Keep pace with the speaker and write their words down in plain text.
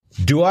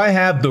Do I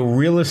have the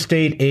real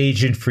estate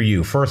agent for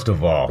you? First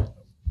of all,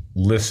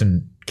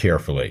 listen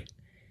carefully.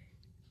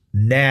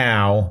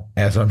 Now,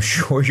 as I'm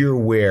sure you're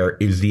aware,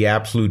 is the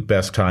absolute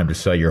best time to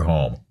sell your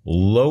home.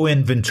 Low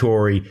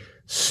inventory,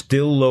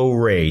 still low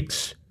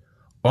rates,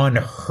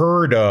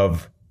 unheard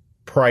of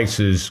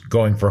prices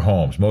going for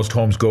homes. Most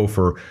homes go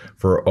for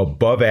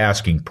above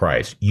asking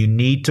price. You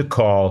need to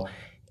call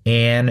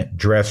Ann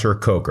Dresser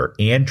Coker.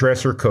 Ann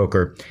Dresser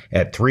Coker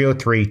at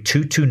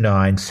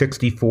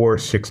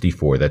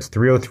 303-229-6464. That's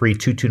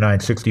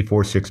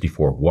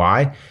 303-229-6464.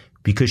 Why?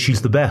 Because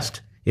she's the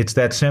best. It's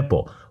that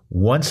simple.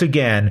 Once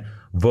again,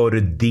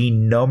 voted the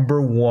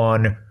number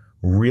one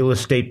real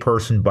estate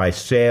person by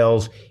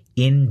sales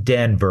in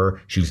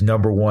Denver. She's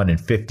number one in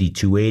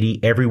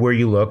 5280. Everywhere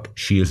you look,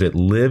 she is at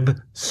Liv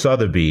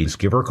Sotheby's.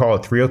 Give her a call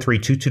at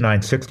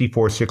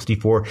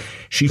 303-229-6464.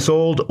 She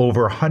sold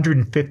over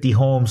 150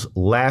 homes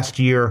last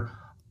year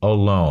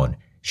alone.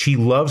 She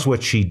loves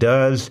what she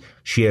does.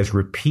 She has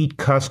repeat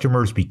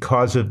customers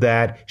because of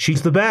that.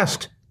 She's the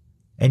best.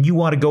 And you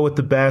want to go with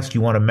the best.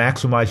 You want to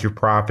maximize your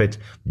profits.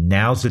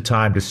 Now's the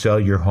time to sell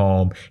your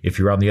home. If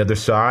you're on the other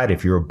side,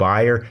 if you're a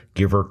buyer,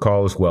 give her a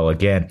call as well.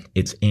 Again,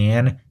 it's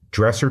Ann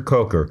Dresser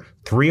Coker,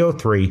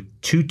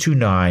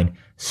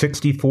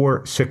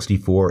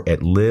 303-229-6464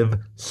 at Liv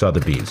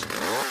Sotheby's.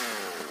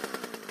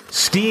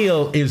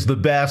 Stihl is the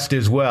best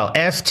as well.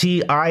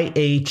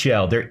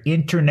 Stihl. They're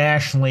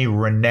internationally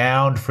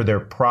renowned for their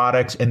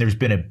products, and there's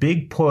been a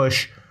big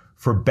push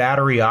for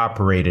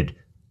battery-operated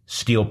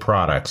Stihl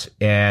products.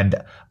 And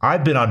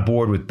I've been on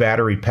board with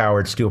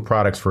battery-powered Stihl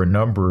products for a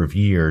number of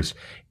years,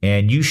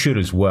 and you should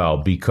as well,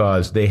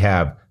 because they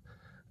have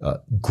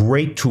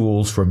great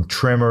tools from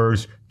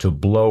trimmers to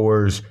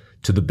blowers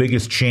to the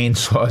biggest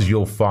chainsaws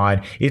you'll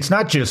find. It's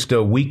not just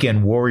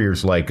weekend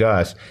warriors like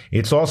us.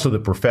 It's also the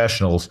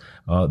professionals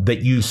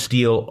that use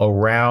Stihl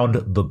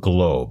around the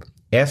globe.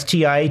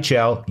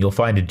 Stihl, you'll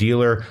find a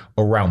dealer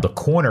around the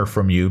corner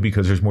from you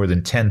because there's more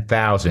than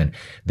 10,000.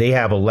 They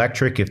have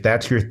electric if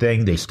that's your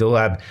thing. They still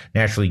have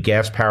naturally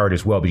gas-powered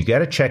as well. But you got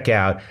to check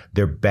out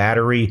their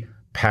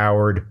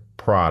battery-powered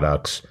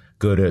products.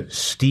 Go to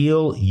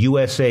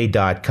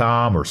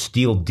stihlusa.com or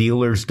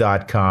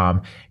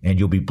stihldealers.com, and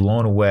you'll be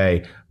blown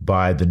away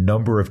by the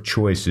number of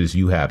choices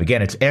you have.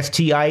 Again, it's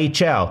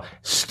Stihl,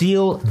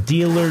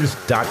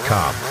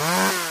 stihldealers.com.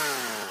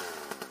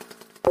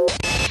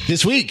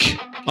 This week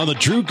on the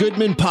Drew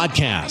Goodman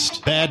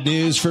Podcast, bad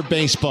news for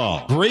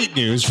baseball, great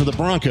news for the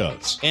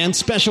Broncos, and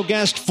special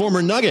guest,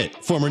 former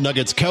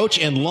Nuggets coach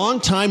and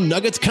longtime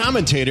Nuggets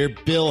commentator,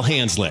 Bill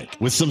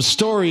Hanzlik, with some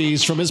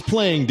stories from his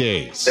playing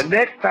days. The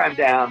next time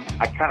down,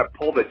 I kind of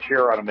pulled a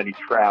chair on him and he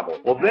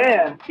traveled. Well,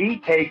 then he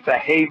takes a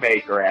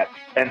haymaker at me,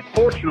 and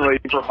fortunately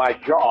for my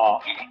jaw,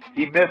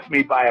 he missed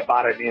me by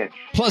about an inch.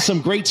 Plus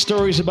some great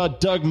stories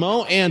about Doug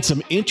Moe and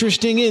some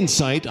interesting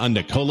insight on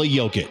Nikola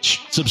Jokic.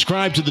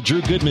 Subscribe to the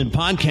Drew Goodman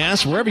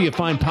Podcast wherever you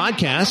find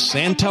podcasts,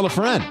 and tell a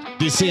friend.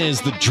 This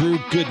is the Drew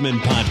Goodman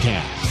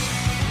Podcast.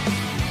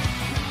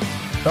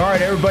 All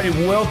right, everybody,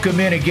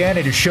 welcome in again.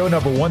 It is show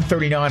number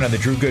 139 on the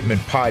Drew Goodman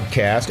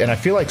Podcast, and I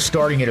feel like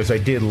starting it as I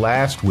did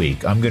last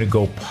week. I'm going to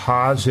go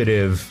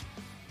positive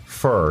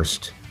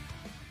first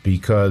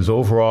because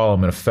overall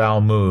I'm in a foul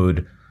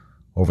mood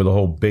over the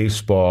whole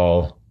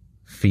baseball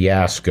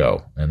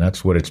fiasco, and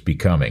that's what it's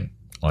becoming,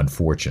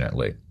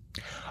 unfortunately.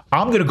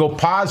 I'm going to go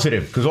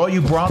positive because all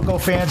you Bronco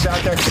fans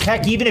out there,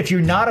 heck, even if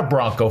you're not a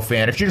Bronco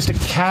fan, if you're just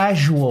a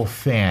casual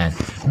fan,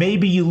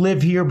 maybe you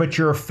live here but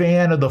you're a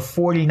fan of the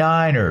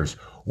 49ers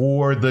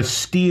or the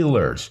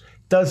Steelers,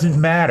 doesn't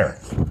matter.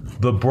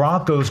 The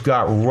Broncos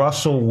got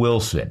Russell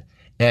Wilson,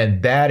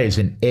 and that is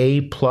an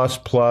A++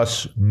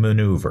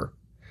 maneuver.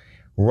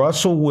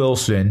 Russell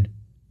Wilson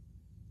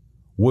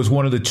was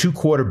one of the two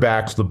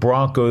quarterbacks the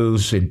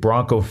Broncos and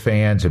Bronco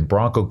fans and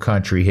Bronco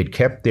country had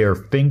kept their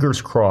fingers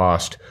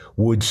crossed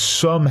would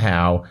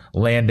somehow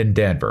land in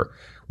Denver.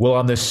 Well,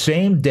 on the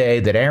same day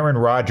that Aaron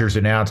Rodgers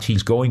announced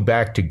he's going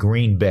back to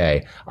Green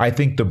Bay, I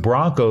think the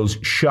Broncos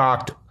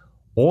shocked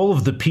all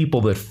of the people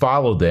that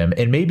followed them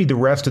and maybe the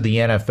rest of the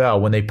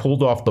NFL when they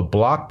pulled off the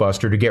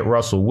blockbuster to get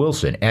Russell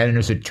Wilson. And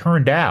as it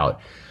turned out,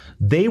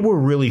 they were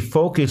really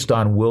focused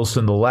on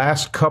Wilson the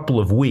last couple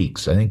of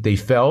weeks. I think they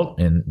felt,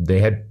 and they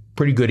had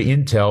pretty good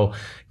intel,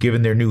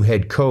 given their new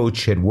head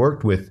coach had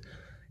worked with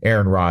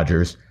Aaron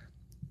Rodgers,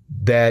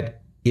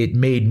 that it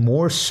made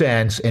more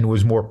sense and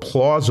was more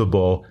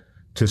plausible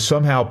to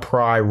somehow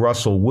pry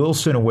Russell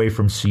Wilson away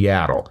from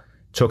Seattle.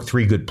 Took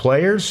three good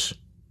players.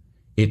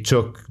 It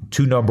took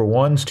two number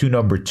ones, two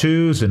number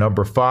twos, a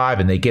number 5,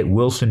 and they get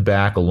Wilson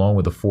back along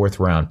with a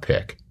 4th-round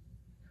pick.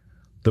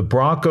 The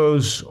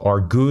Broncos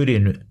are good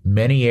in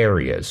many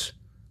areas.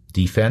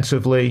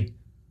 Defensively,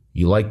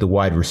 you like the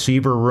wide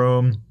receiver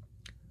room.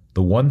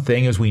 The one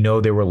thing is we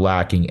know they were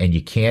lacking, and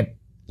you can't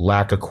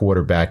lack a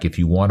quarterback if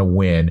you want to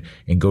win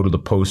and go to the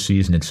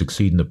postseason and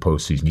succeed in the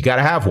postseason. You got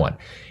to have one.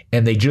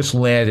 And they just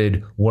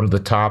landed one of the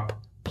top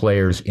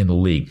players in the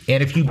league.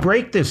 And if you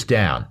break this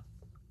down,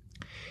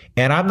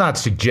 and I'm not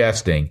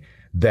suggesting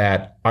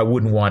that I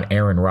wouldn't want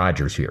Aaron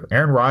Rodgers here.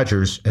 Aaron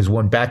Rodgers has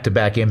won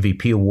back-to-back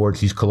MVP awards.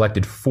 He's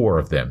collected 4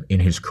 of them in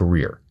his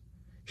career.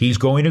 He's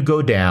going to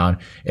go down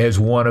as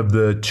one of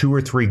the 2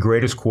 or 3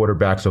 greatest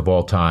quarterbacks of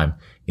all time,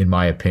 in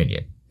my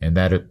opinion. And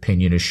that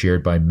opinion is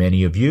shared by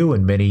many of you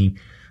and many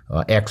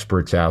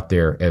experts out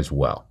there as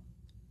well.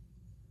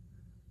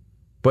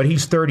 But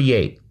he's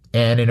 38.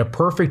 And in a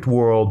perfect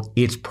world,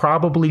 it's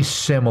probably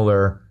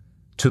similar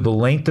to the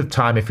length of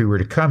time, if he were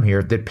to come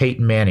here, that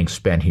Peyton Manning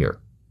spent here.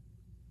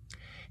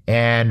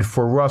 And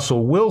for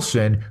Russell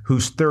Wilson,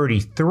 who's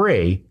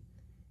 33,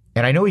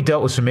 and I know he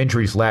dealt with some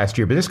injuries last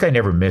year, but this guy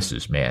never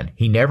misses, man.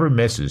 He never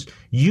misses.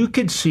 You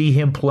could see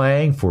him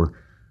playing for,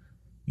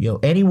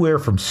 anywhere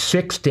from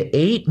 6 to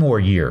 8 more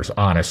years,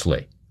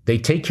 honestly. They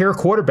take care of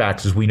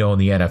quarterbacks, as we know in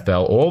the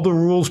NFL. All the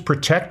rules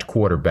protect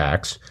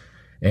quarterbacks.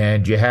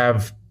 And you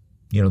have,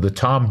 the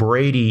Tom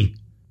Brady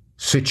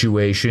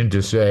situation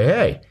to say,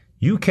 hey,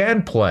 you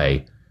can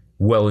play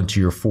well into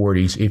your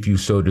 40s if you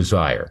so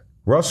desire.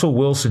 Russell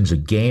Wilson's a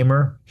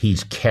gamer.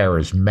 He's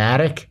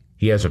charismatic.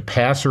 He has a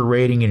passer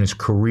rating in his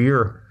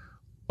career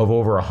of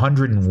over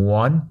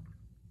 101.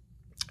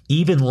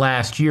 Even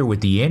last year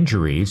with the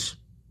injuries,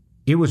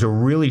 it was a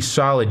really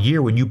solid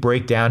year when you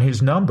break down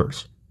his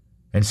numbers.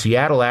 And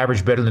Seattle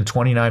averaged better than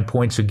 29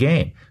 points a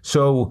game.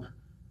 So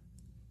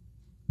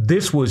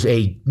this was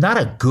not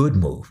a good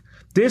move.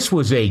 This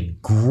was a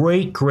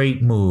great,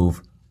 great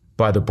move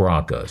by the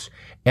Broncos.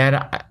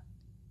 And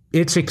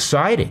it's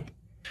exciting.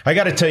 I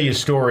got to tell you a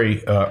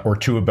story or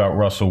two about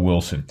Russell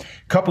Wilson.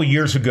 A couple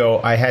years ago,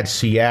 I had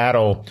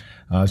Seattle.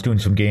 I was doing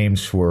some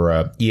games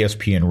for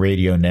ESPN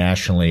Radio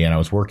nationally, and I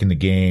was working the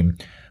game.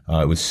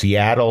 It was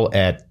Seattle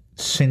at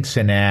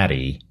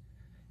Cincinnati,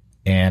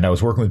 and I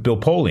was working with Bill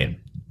Polian,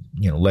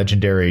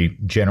 legendary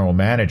general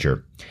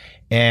manager.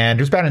 And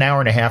it was about an hour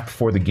and a half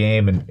before the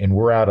game, and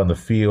we're out on the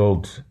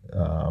field.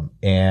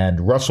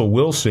 And Russell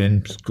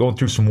Wilson going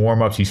through some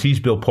warm-ups. He sees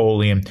Bill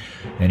Polian,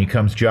 and he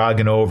comes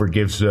jogging over,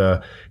 gives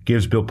Bill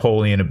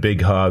Polian a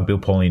big hug. Bill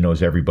Polian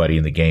knows everybody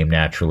in the game,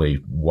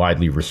 naturally,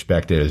 widely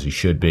respected as he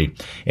should be.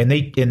 And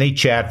they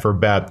chat for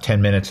about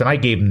 10 minutes, and I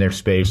gave them their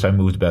space. I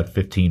moved about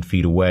 15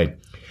 feet away.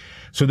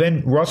 So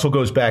then Russell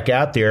goes back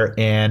out there,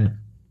 and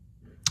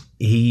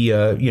he,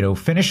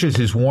 finishes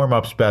his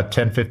warm-ups about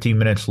 10, 15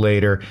 minutes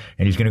later,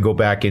 and he's going to go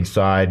back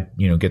inside,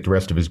 get the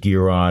rest of his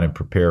gear on and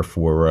prepare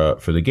for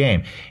the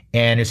game.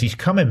 And as he's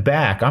coming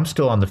back, I'm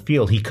still on the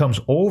field. He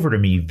comes over to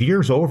me,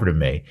 veers over to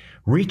me,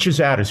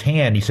 reaches out his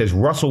hand. He says,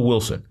 Russell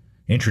Wilson,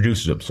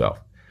 introduces himself.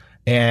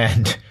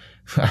 And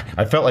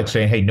I felt like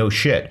saying, hey, no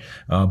shit.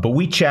 But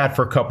we chat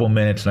for a couple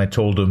minutes, and I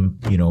told him,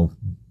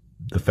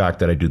 the fact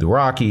that I do the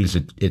Rockies,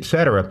 et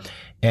cetera.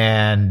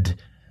 And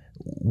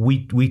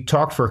we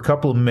talked for a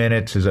couple of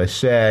minutes, as I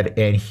said,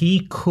 and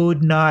he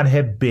could not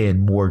have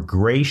been more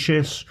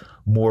gracious,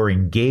 more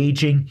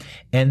engaging.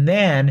 And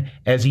then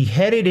as he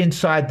headed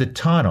inside the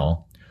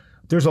tunnel,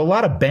 there's a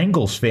lot of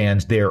Bengals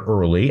fans there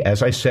early.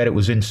 As I said, it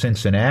was in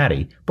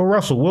Cincinnati. But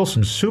Russell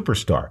Wilson's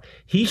superstar.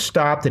 He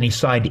stopped and he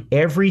signed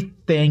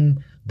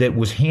everything that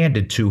was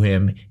handed to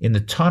him in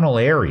the tunnel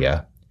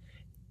area,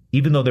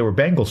 even though there were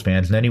Bengals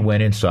fans. And then he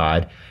went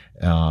inside.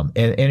 And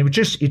it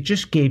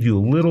just gave you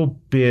a little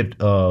bit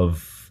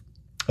of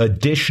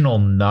additional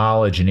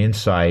knowledge and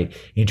insight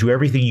into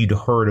everything you'd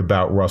heard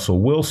about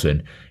Russell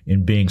Wilson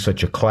in being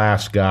such a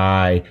class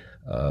guy,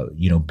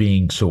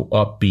 being so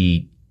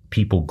upbeat.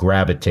 People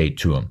gravitate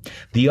to him.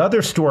 The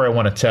other story I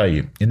want to tell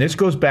you, and this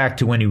goes back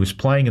to when he was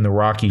playing in the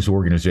Rockies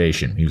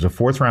organization. He was a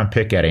 4th-round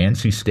pick out of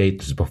NC State.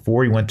 This is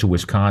before he went to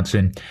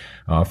Wisconsin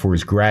for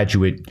his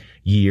graduate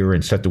year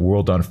and set the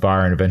world on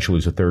fire, and eventually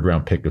was a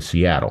 3rd-round pick of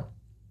Seattle.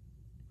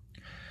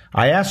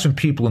 I asked some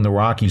people in the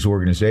Rockies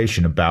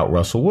organization about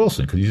Russell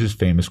Wilson because he's this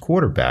famous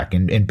quarterback.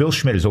 And Bill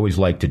Schmidt has always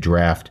liked to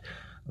draft,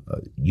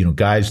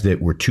 guys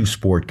that were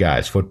 2-sport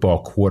guys,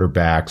 football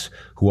quarterbacks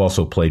who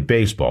also played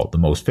baseball. The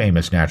most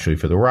famous, naturally,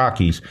 for the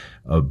Rockies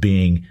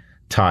being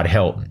Todd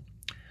Helton.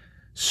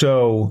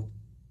 So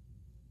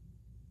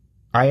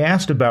I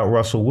asked about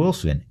Russell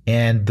Wilson,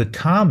 and the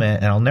comment,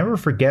 and I'll never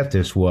forget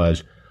this,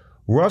 was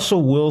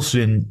Russell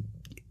Wilson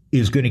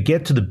is going to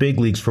get to the big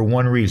leagues for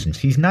one reason.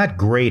 He's not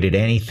great at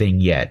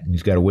anything yet.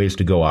 He's got a ways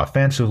to go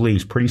offensively.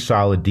 He's pretty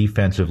solid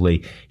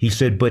defensively. He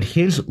said, but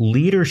his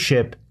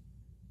leadership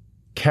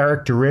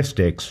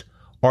characteristics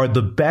are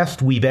the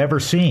best we've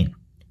ever seen.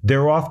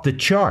 They're off the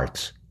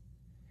charts.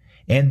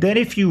 And then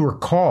if you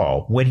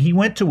recall, when he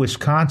went to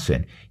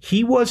Wisconsin,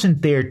 he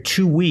wasn't there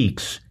 2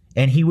 weeks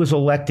and he was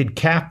elected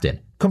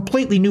captain.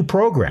 Completely new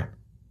program.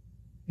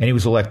 And he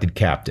was elected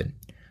captain.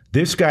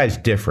 This guy's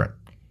different.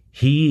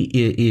 He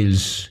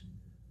is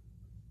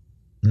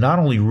not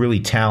only really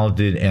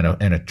talented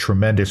and a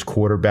tremendous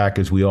quarterback,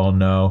 as we all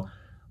know,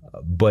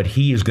 but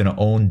he is going to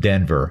own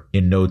Denver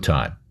in no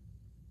time.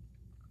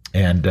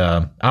 And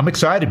I'm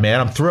excited,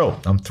 man. I'm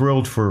thrilled. I'm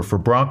thrilled for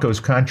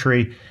Broncos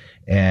country.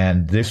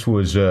 And this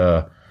was,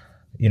 a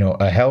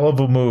hell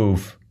of a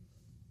move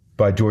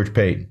by George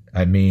Paton.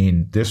 I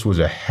mean, this was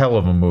a hell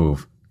of a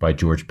move by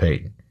George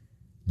Paton.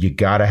 You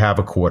got to have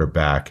a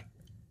quarterback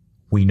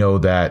We know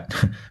that.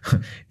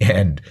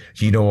 And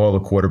you know all the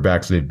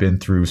quarterbacks they've been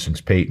through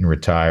since Peyton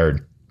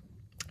retired.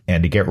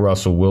 And to get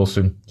Russell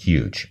Wilson,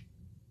 huge.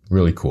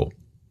 Really cool.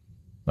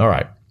 All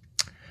right.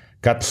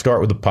 Got to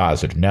start with the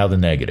positive. Now the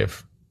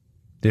negative.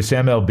 This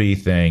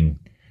MLB thing,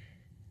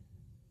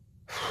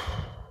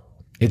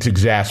 it's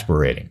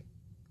exasperating.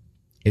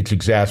 It's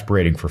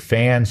exasperating for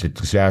fans. It's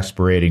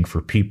exasperating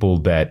for people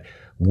that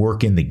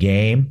work in the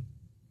game.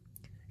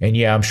 And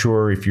yeah, I'm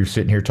sure if you're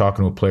sitting here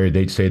talking to a player,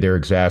 they'd say they're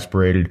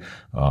exasperated.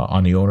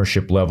 On the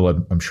ownership level,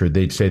 I'm sure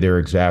they'd say they're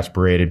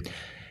exasperated.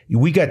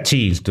 We got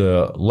teased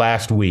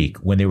last week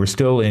when they were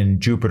still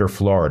in Jupiter,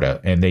 Florida,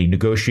 and they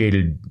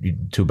negotiated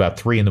to about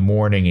 3 a.m,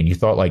 and you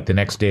thought like the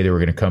next day they were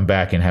going to come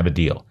back and have a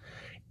deal.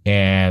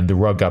 And the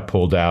rug got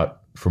pulled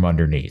out from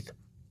underneath.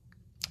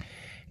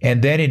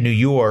 And then in New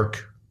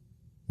York,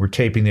 we're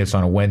taping this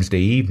on a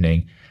Wednesday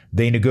evening,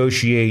 they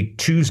negotiate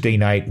Tuesday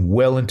night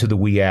well into the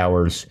wee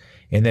hours.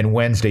 And then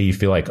Wednesday, you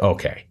feel like,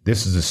 okay,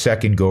 this is the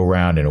second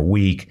go-round in a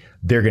week.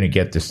 They're going to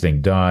get this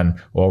thing done.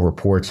 All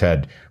reports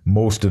had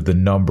most of the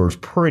numbers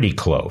pretty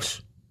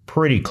close.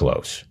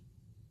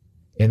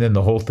 And then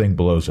the whole thing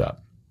blows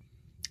up.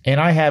 And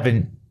I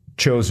haven't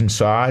chosen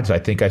sides. I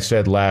think I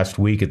said last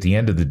week, at the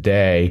end of the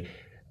day,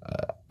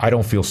 I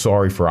don't feel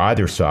sorry for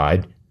either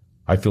side.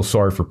 I feel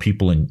sorry for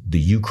people in the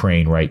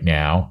Ukraine right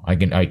now. I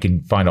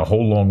can find a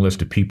whole long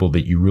list of people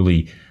that you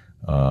really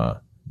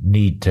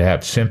need to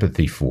have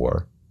sympathy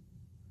for.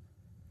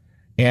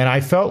 And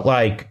I felt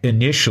like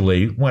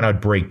initially, when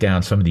I'd break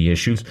down some of the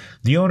issues,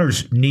 the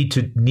owners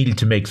needed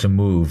to make some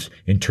moves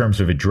in terms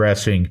of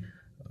addressing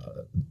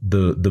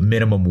the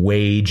minimum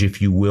wage,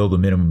 if you will, the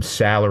minimum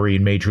salary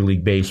in Major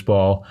League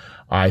Baseball.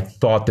 I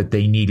thought that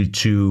they needed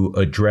to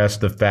address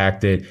the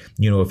fact that,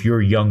 if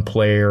you're a young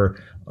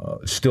player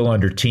still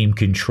under team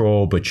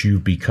control, but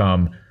you've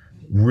become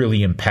really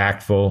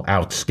impactful,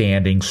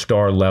 outstanding,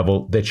 star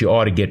level, that you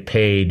ought to get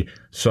paid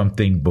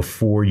something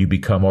before you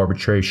become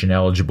arbitration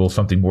eligible,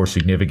 something more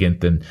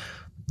significant than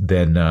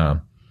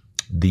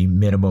the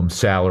minimum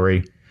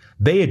salary.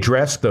 They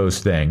addressed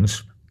those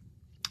things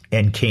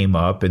and came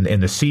up. And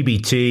the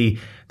CBT,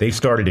 they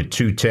started at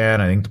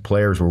 210. I think the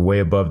players were way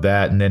above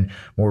that. And then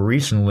more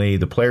recently,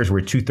 the players were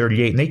at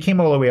 238, and they came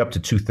all the way up to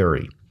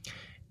 230.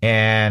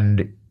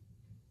 And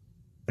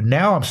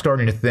now I'm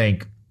starting to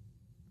think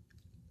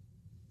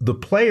the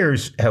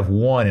players have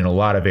won in a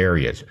lot of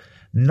areas.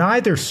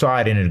 Neither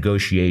side in a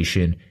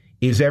negotiation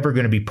is ever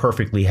going to be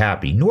perfectly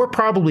happy, nor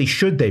probably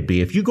should they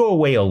be. If you go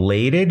away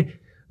elated,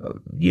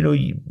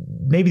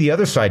 maybe the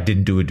other side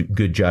didn't do a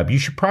good job. You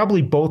should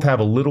probably both have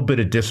a little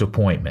bit of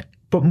disappointment.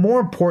 But more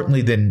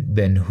importantly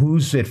than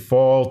who's at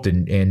fault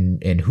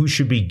and who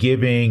should be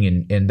giving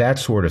and that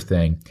sort of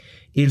thing,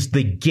 is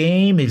the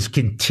game is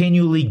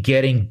continually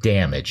getting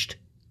damaged.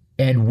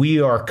 And we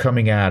are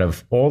coming out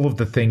of all of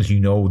the things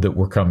that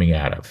we're coming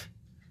out of.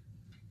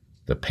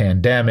 The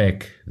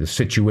pandemic, the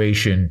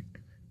situation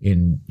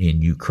in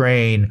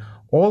Ukraine,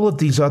 all of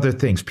these other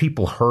things,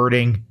 people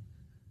hurting.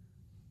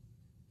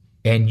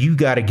 And you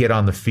got to get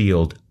on the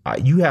field.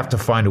 You have to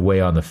find a way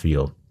on the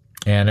field.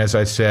 And as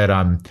I said,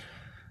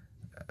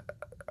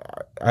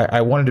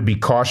 I wanted to be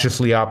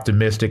cautiously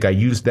optimistic. I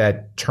used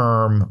that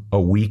term a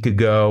week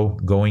ago,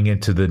 going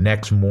into the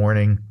next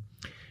morning.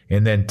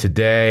 And then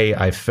today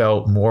I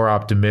felt more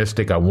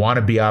optimistic. I want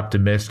to be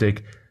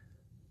optimistic,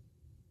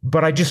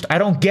 but I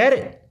don't get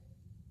it.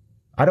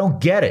 I don't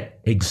get it.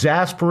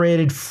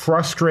 Exasperated,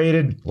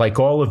 frustrated, like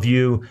all of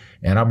you.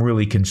 And I'm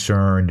really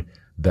concerned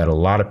that a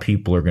lot of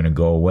people are going to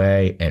go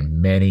away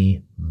and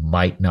many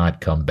might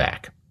not come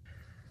back.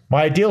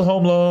 My Ideal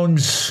Home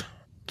Loans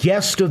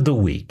guest of the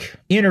week,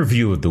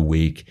 interview of the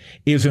week,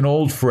 is an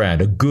old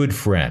friend, a good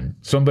friend,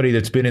 somebody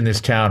that's been in this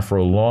town for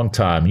a long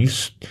time. You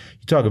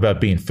talk about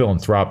being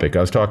philanthropic.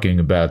 I was talking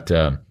about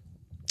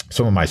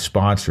some of my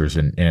sponsors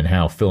and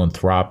how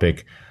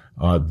philanthropic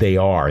they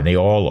are, and they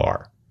all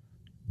are.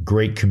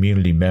 Great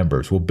community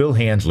members. Well, Bill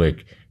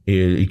Hanzlik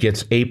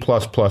gets A+++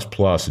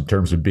 in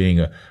terms of being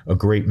a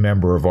great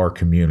member of our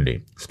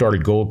community.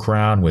 Started Gold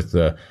Crown with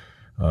a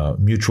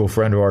mutual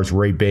friend of ours,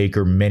 Ray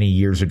Baker, many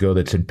years ago,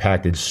 that's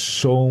impacted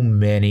so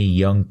many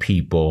young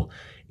people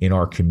in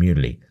our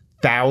community.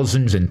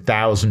 Thousands and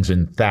thousands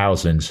and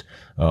thousands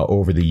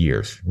over the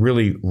years.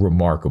 Really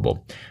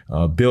remarkable.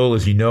 Bill,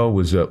 as you know,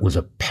 was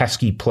a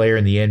pesky player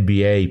in the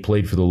NBA. He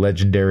played for the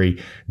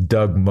legendary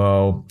Doug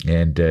Moe,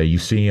 and you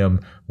see him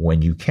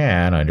when you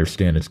can. I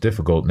understand it's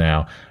difficult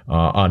now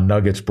on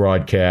Nuggets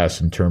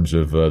broadcasts in terms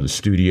of the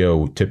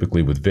studio,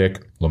 typically with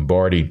Vic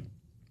Lombardi.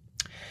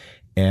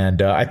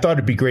 And I thought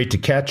it'd be great to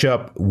catch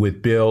up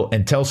with Bill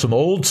and tell some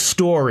old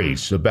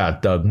stories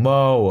about Doug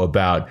Moe,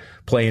 about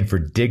playing for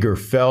Digger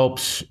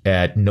Phelps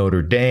at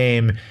Notre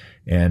Dame,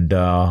 and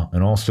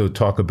also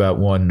talk about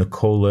one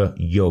Nikola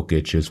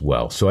Jokic as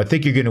well. So I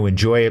think you're going to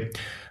enjoy it.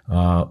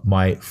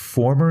 My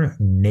former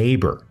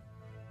neighbor,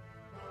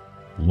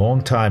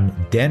 longtime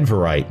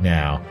Denverite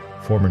now,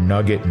 former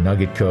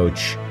Nugget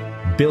coach,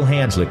 Bill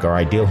Hanzlik, our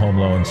Ideal Home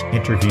Loans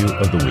interview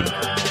of the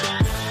week.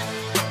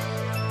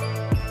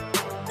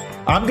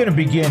 I'm going to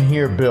begin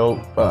here, Bill.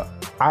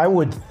 I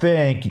would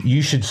think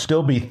you should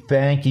still be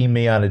thanking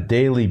me on a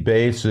daily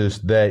basis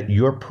that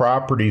your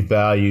property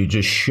value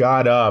just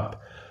shot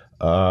up,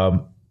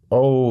 about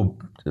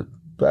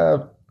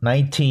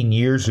 19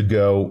 years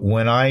ago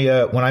when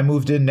I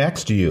moved in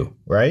next to you,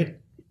 right?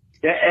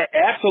 Yeah,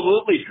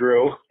 absolutely,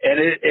 Drew. And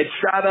it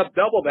shot up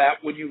double that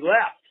when you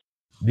left.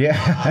 Yeah.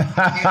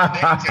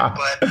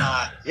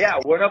 Yeah,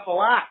 it went up a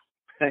lot.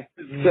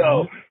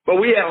 So, but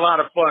we had a lot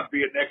of fun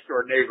being next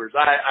door neighbors.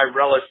 I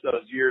relished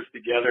those years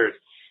together.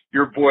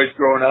 Your boys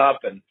growing up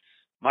and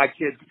my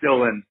kids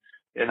still in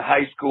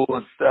high school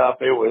and stuff.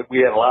 We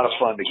had a lot of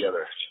fun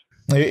together.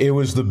 It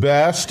was the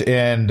best,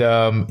 and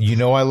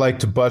I like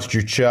to bust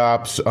your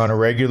chops on a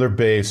regular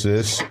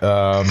basis.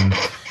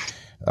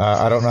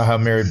 I don't know how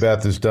Mary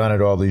Beth has done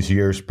it all these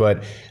years,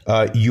 but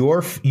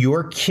your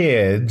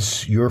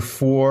kids, your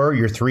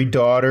three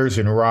daughters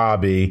and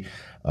Robbie,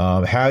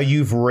 how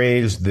you've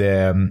raised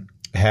them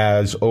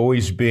has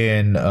always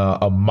been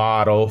a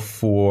model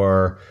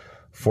for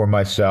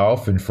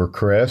myself and for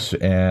Chris,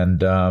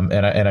 and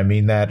I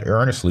mean that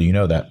earnestly. You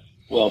know that.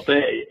 Well,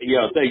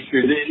 thanks,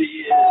 Drew.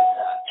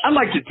 I'd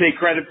like to take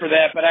credit for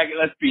that, but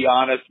let's be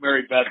honest.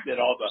 Mary Beth did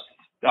all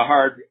the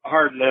hard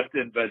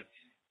lifting, but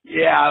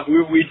yeah,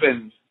 we've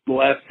been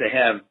blessed to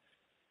have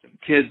some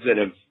kids that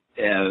have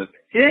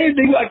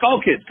they like all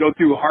kids go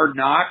through hard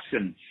knocks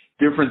and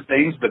different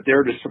things, but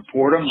they're to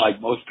support them like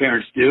most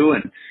parents do.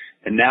 And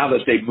now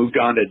that they've moved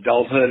on to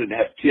adulthood and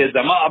have kids,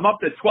 I'm up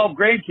to 12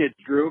 grandkids,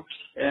 Drew,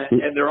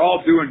 and they're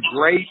all doing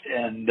great.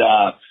 And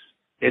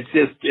it's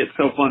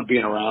so fun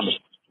being around them.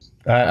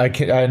 I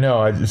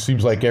know. It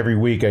seems like every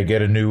week I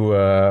get a new.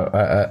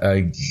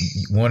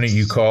 One of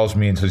you calls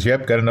me and says,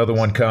 "Yep, got another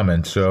one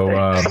coming." So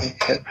you're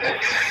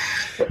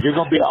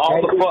going to be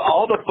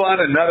all the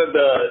fun and none of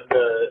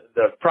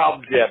the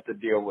problems you have to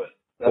deal with.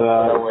 That's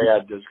the way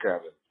I'd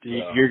describe it.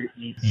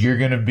 You're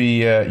going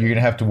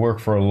to have to work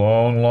for a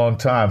long, long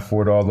time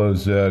for all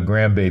those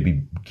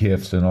grandbaby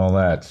gifts and all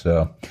that.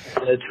 So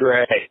that's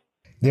right.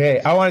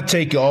 Yeah, I want to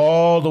take you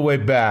all the way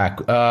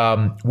back.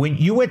 When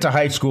you went to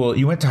high school,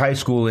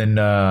 in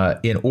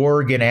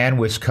Oregon and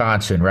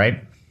Wisconsin,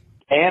 right?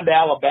 And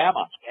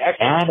Alabama.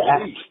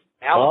 Actually,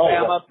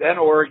 Alabama, then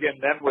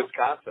Oregon, then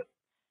Wisconsin.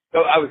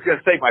 So I was going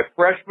to say my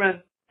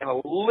freshman and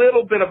a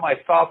little bit of my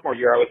sophomore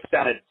year, I was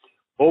down at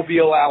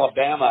Mobile,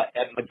 Alabama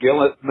at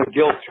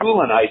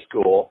McGill-Tulane High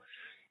School.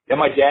 Then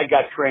my dad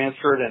got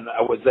transferred, and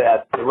I was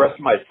at the rest of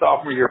my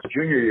sophomore year,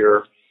 junior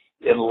year,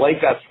 in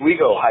Lake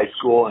Oswego High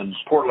School in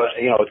Portland,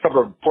 a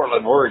suburb of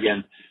Portland,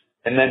 Oregon,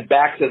 and then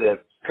back to the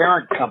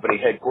parent company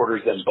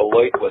headquarters in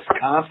Beloit,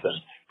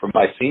 Wisconsin for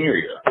my senior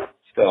year.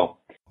 So,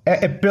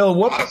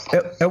 Bill,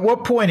 at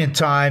what point in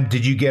time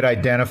did you get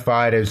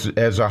identified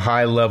as a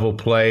high level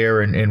player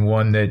and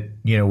one that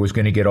was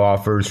going to get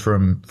offers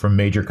from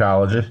major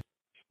colleges?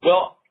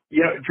 Well,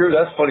 Drew,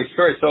 that's a funny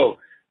story. So,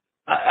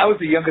 I was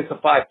the youngest of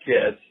 5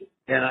 kids,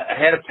 and I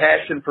had a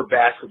passion for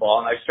basketball,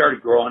 and I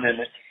started growing in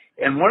it.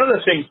 And one of the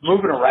things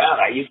moving around,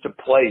 I used to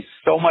play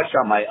so much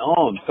on my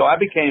own. So I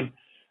became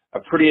a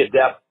pretty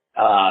adept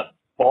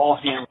ball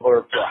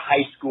handler for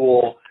high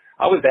school.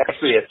 I was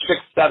actually a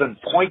 6'7"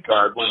 point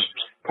guard when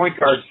point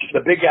guards, the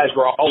big guys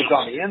were always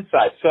on the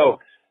inside. So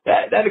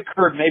that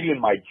occurred maybe in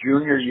my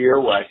junior year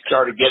where I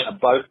started getting a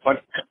bunch of,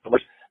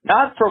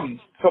 not from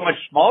so much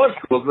smaller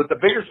schools, but the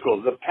bigger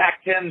schools, the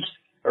Pac-10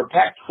 or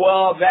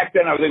Pac-12. Back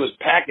then I think it was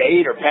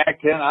Pac-8 or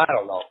Pac-10, I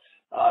don't know.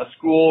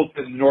 Schools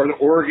in Northern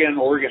Oregon,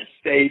 Oregon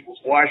State,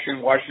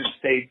 Washington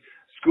State,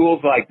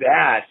 schools like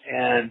that.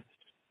 And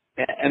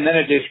then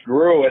it just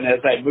grew. And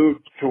as I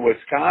moved to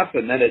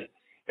Wisconsin, then it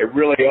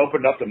really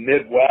opened up the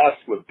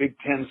Midwest with Big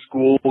Ten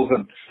schools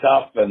and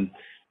stuff. And,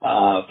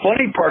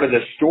 funny part of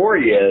the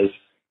story is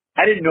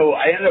I didn't know,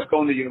 I ended up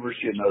going to the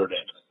University of Notre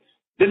Dame.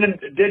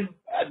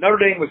 Notre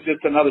Dame was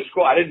just another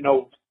school. I didn't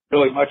know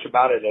really much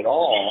about it at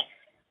all.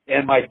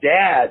 And my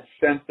dad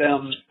sent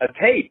them a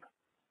tape.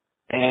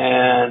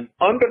 And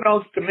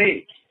unbeknownst to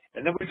me,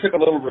 and then we took a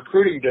little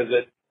recruiting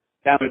visit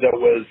down that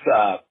was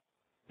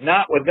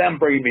not with them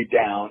bringing me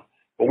down,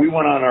 but we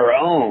went on our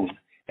own.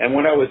 And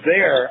when I was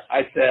there,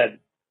 I said,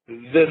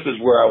 this is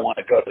where I want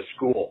to go to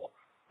school.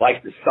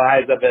 Like the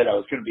size of it. I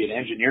was going to be an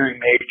engineering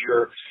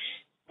major.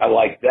 I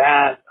liked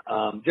that.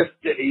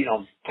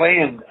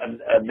 Playing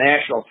a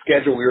national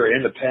schedule, we were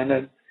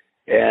independent.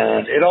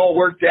 And it all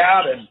worked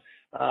out. And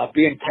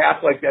being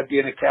Catholic,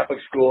 being a Catholic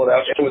school,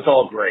 it was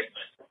all great.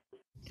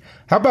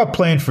 How about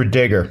playing for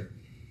Digger?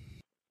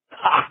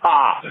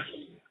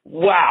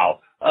 Wow.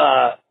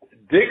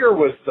 Digger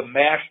was the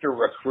master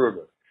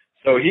recruiter.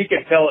 So he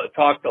could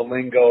talk the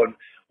lingo, and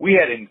we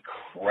had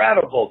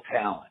incredible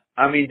talent.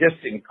 I mean,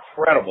 just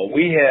incredible.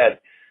 We had,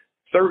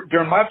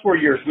 during my 4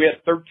 years, we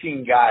had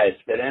 13 guys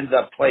that ended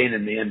up playing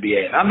in the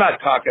NBA. And I'm not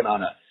talking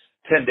on a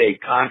 10-day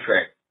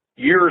contract,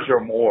 years or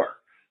more.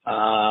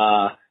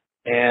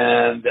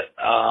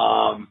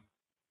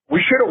 We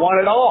should have won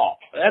it all.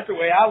 That's the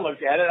way I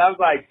looked at it. I was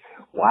like,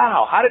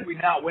 wow, how did we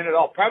not win it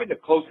all? Probably the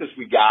closest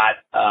we got.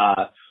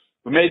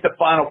 We made the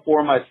Final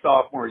Four my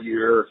sophomore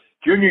year,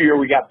 junior year,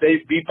 we got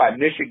beat by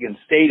Michigan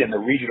State in the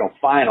regional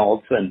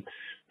finals, and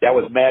that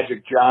was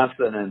Magic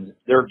Johnson and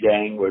their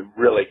gang was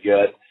really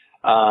good.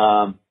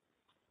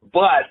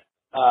 But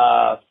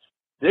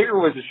Digger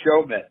was a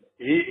showman.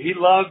 He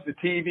loved the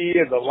TV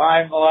and the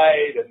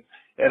limelight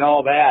and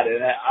all that.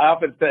 And I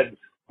often said,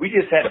 we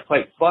just had to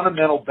play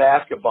fundamental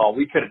basketball.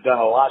 We could have done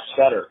a lot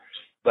better.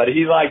 But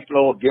he liked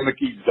little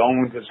gimmicky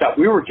zones and stuff.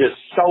 We were just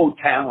so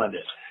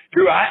talented.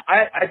 Drew,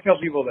 I tell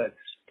people that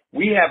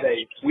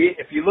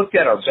if you looked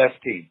at our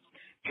best team,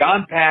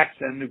 John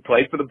Paxson, who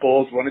played for the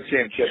Bulls, won a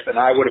championship, and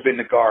I would have been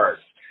the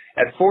guards.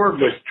 At forward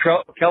was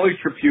Kelly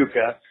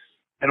Tripucka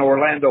and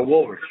Orlando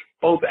Woolrich,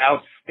 both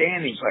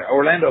outstanding players.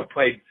 Orlando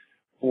played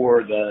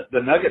for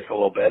the Nuggets a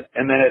little bit.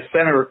 And then at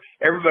center,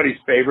 everybody's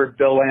favorite,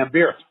 Bill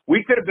Laimbeer.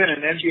 We could have been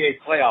an NBA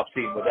playoff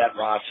team with that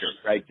roster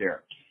right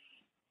there.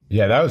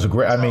 Yeah, that was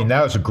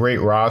a great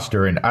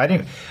roster. And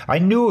I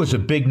knew it was a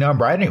big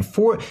number.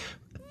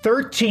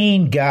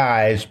 13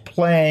 guys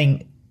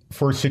playing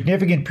for a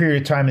significant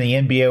period of time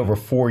in the NBA over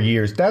 4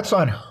 years. That's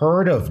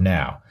unheard of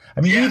now.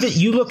 I mean,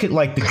 you look at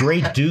like the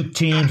great Duke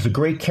teams, the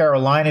great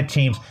Carolina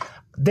teams,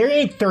 there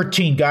ain't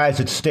 13 guys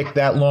that stick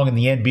that long in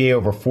the NBA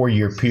over a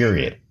 4-year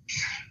period.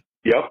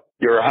 Yep,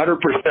 you're 100%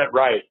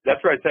 right.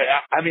 That's what I say.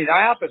 I mean,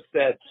 I often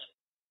said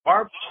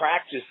our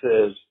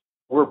practices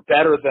were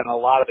better than a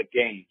lot of the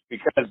games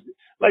because,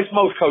 like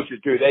most coaches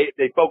do,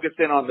 they focus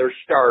in on their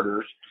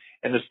starters,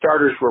 and the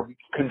starters were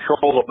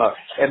controlled enough,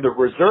 and the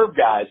reserve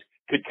guys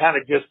could kind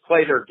of just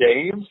play their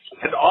games,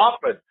 and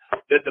often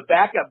the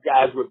backup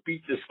guys would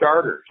beat the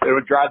starters. It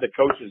would drive the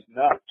coaches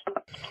nuts.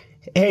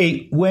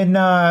 Hey,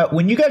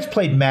 when you guys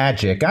played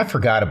Magic, I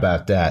forgot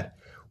about that.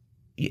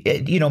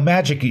 You know,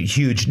 Magic, a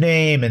huge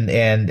name, and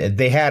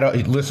they had,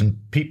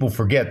 people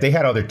forget, they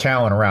had other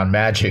talent around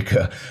Magic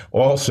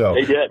also.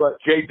 They did. But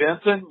Jay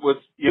Benson was,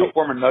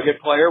 former Nugget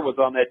player, was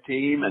on that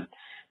team, and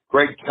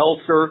Greg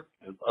Kelser,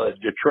 a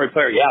Detroit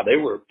player. Yeah,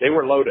 they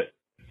were loaded.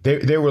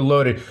 They were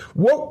loaded.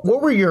 What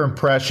were your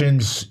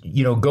impressions,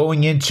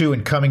 going into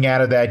and coming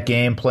out of that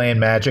game playing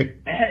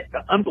Magic? Man,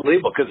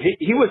 unbelievable, because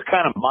he was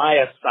kind of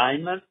my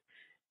assignment,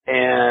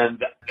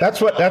 and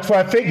that's why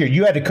I figured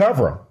you had to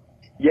cover him.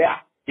 Yeah.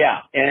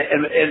 Yeah,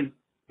 and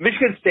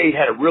Michigan State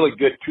had a really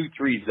good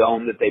 2-3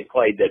 zone that they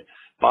played that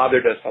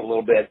bothered us a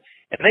little bit.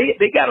 And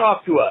they got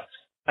off to a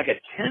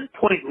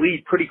 10-point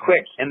lead pretty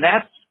quick, and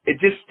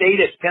it just stayed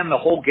at 10 the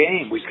whole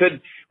game. We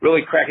couldn't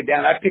really crack it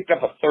down. I picked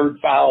up a third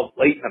foul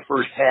late in the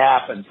first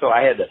half, and so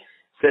I had to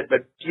sit.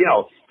 But,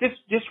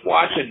 just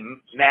watching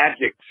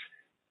Magic's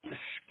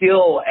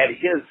skill at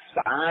his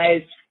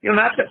size,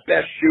 not the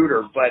best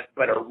shooter,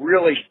 but a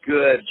really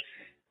good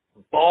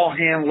ball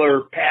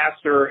handler,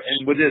 passer,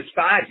 and with his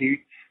size,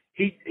 he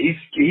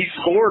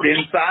scored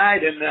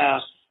inside,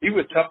 and he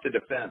was tough to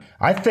defend.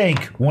 I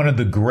think one of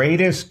the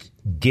greatest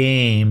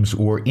games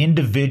or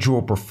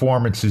individual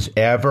performances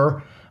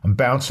ever, I'm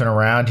bouncing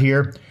around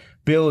here,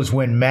 Bill, is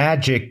when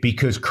Magic,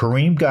 because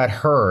Kareem got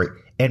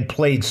hurt and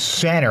played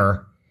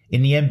center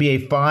in the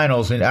NBA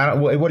Finals,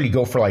 and what did he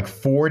go for, like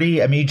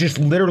 40? I mean, he just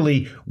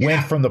literally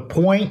went from the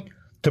point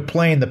to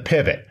playing the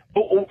pivot.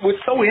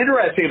 What's so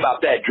interesting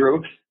about that,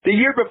 Drew, the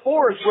year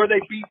before is where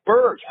they beat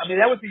Berg. I mean,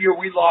 that was the year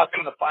we lost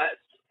in the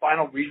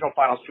regional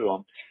finals to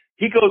them.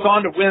 He goes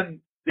on to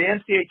win the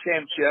NCAA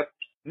championship.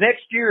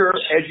 Next year,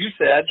 as you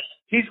said,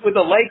 he's with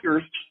the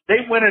Lakers.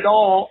 They win it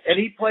all, and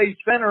he plays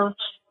center.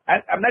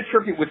 I'm not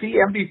sure if was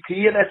he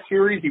MVP in that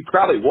series. He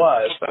probably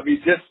was. I mean,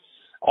 just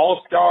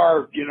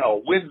all-star,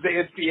 wins the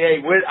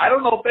NCAA. I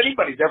don't know if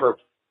anybody's ever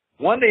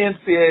won the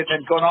NCAA and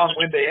then gone on to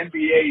win the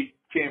NBA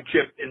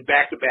championship in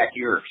back-to-back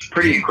years.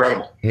 Pretty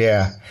incredible.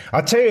 Yeah.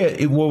 I'll tell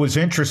you what was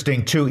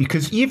interesting, too,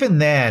 because even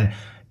then,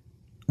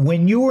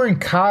 when you were in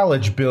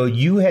college, Bill,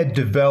 you had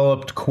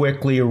developed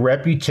quickly a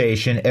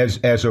reputation as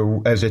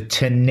a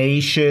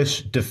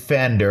tenacious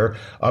defender,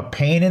 a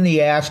pain in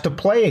the ass to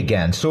play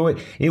against. So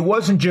it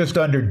wasn't just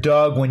under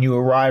Doug when you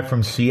arrived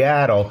from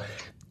Seattle.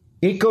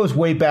 It goes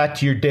way back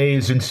to your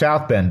days in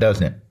South Bend,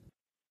 doesn't it?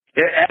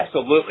 Yeah,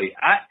 absolutely.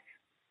 I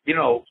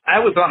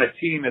was on a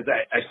team, as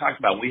I talked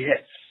about, we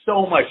had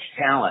so much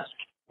talent.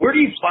 Where do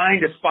you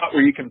find a spot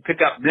where you can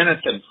pick up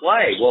minutes and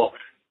play? Well,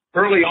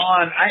 early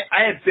on,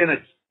 I had been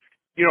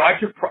I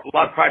took a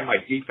lot of pride in my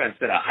defense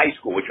at a high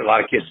school, which a lot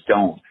of kids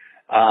don't.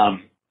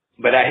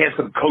 But I had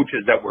some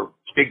coaches that were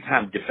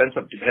big-time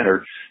defensive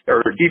defenders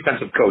or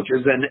defensive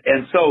coaches.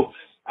 And so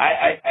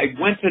I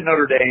went to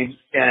Notre Dame,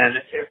 and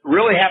it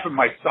really happened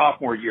my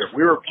sophomore year.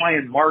 We were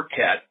playing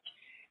Marquette,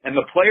 and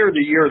the player of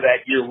the year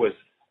that year was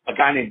a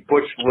guy named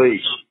Butch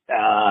Lee.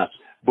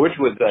 Butch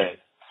was a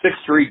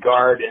 6'3"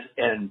 guard,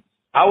 and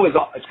I was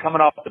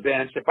coming off the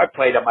bench. If I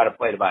played, I might have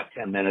played about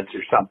 10 minutes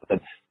or something,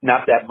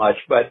 not that much.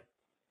 But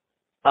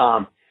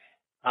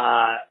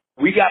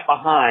we got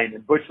behind,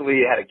 and Butch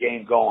Lee had a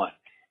game going.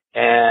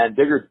 And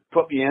Digger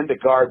put me in to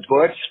guard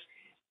Butch.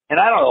 And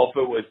I don't know if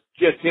it was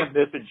just him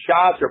missing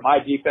shots or my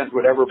defense,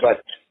 whatever,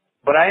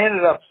 but I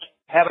ended up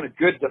having a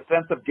good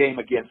defensive game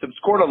against him,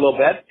 scored a little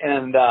bit,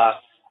 and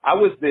I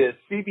was the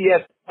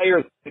CBS player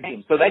of the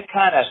game. So that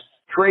kind of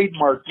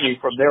trademarked me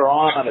from there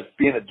on as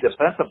being a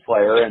defensive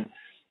player. And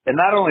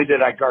not only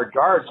did I guard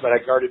guards, but I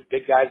guarded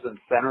big guys and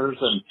centers,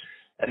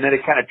 and then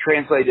it kind of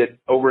translated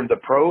over into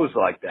pros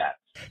like that.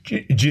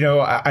 Do you know,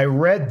 I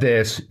read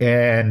this,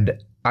 and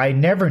I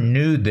never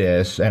knew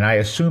this, and I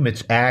assume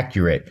it's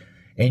accurate.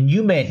 And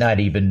you may not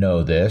even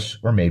know this,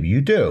 or maybe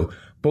you do.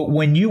 But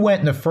when you went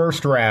in the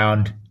first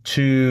round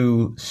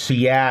to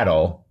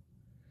Seattle,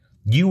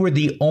 you were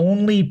the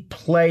only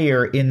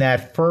player in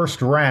that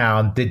first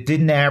round that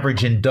didn't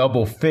average in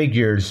double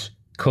figures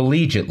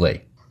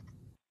collegiately.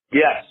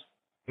 Yes.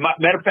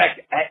 Matter of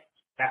fact,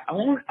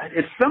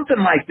 it's something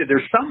like that.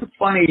 There's some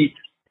funny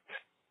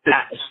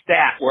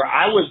stat where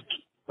I was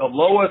the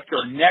lowest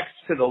or next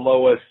to the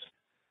lowest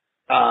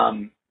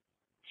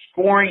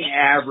scoring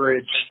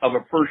average of a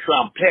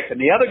first-round pick, and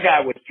the other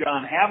guy was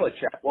John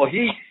Havlicek. Well,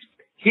 he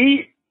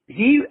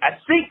I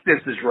think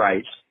this is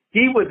right.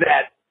 He was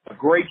at a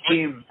great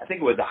team. I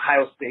think it was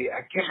Ohio State.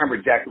 I can't remember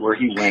exactly where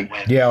he went.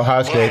 Yeah,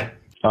 Ohio State.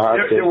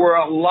 There were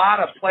a lot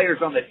of players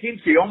on the team,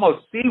 so you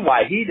almost see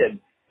why he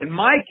didn't. In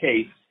my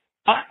case,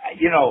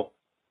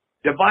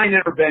 divine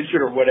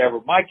intervention or whatever,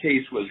 my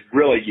case was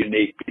really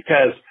unique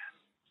because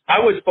I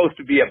was supposed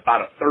to be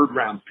about a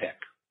third-round pick.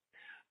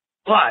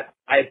 But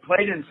I had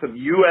played in some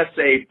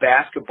USA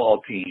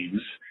basketball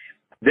teams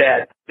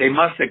that they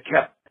must have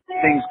kept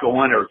things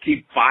going or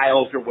keep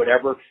files or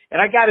whatever.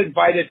 And I got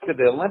invited to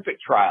the Olympic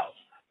trials.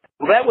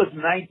 Well, that was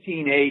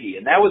 1980,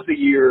 and that was the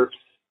year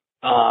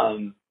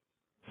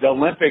the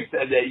Olympics,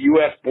 the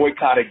U.S.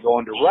 boycotted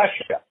going to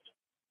Russia.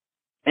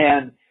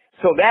 And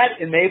so that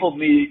enabled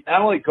me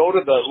not only go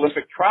to the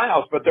Olympic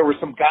trials, but there were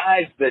some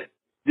guys that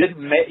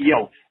didn't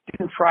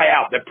try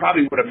out that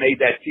probably would have made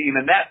that team.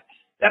 And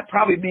that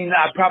probably means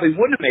I probably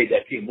wouldn't have made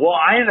that team. Well,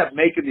 I ended up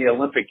making the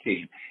Olympic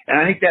team. And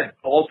I think that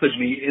vaulted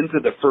me into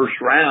the first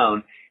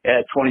round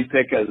at 20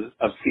 pick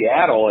of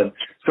Seattle. And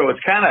so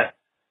it's kind of,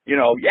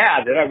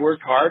 that I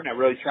worked hard and I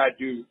really tried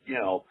to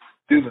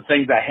do the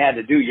things I had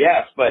to do.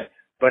 Yes. But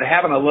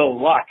having a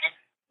little luck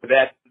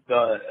that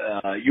the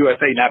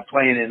USA not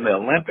playing in the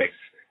Olympics,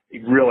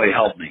 it really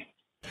helped me.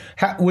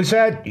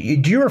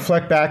 Do you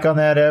reflect back on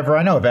that ever?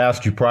 I know I've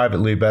asked you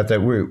privately about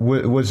that.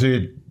 Was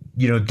it,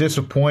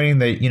 disappointing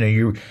that,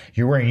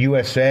 you're wearing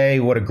USA,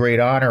 what a great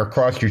honor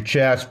across your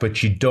chest,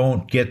 but you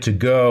don't get to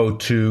go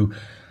to,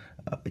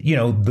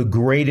 the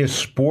greatest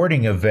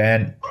sporting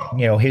event,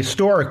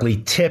 historically,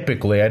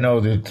 typically. I know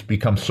that it's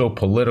become so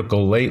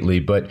political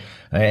lately,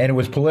 and it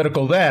was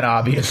political then,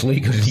 obviously,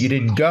 because you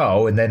didn't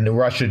go, and then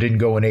Russia didn't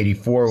go in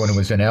 '84 when it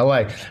was in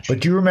LA.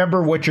 But do you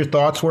remember what your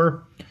thoughts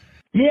were?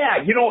 Yeah,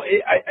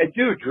 I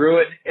do,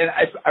 Drew. And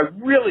I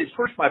really,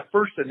 my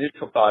first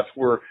initial thoughts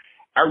were,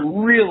 I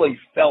really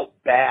felt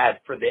bad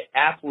for the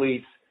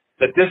athletes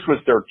that this was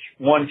their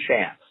one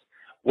chance.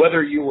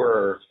 Whether you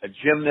were a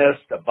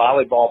gymnast, a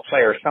volleyball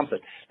player, or something.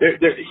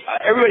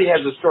 Everybody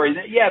has a story.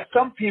 Yeah,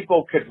 some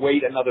people could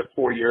wait another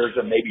 4 years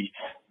and maybe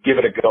give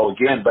it a go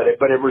again, but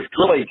it was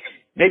really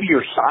maybe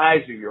your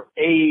size or your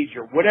age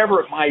or whatever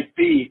it might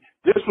be.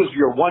 This was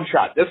your one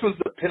shot. This was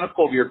the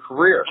pinnacle of your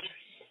career.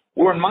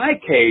 Or in my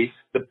case,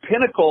 the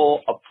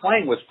pinnacle of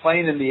playing was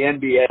playing in the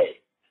NBA.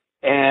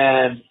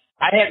 And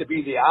I had to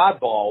be the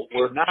oddball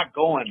where not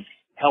going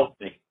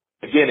helped me.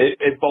 Again,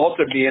 it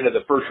vaulted me into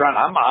the first round.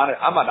 I'm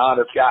an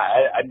honest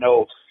guy. I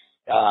know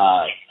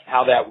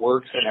how that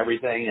works and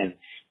everything.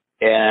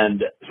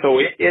 And so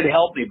it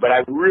helped me, but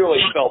I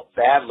really felt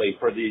badly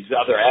for these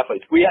other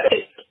athletes. We had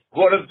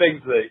one of the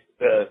things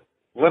the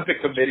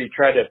Olympic Committee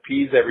tried to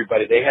appease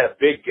everybody. They had a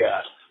big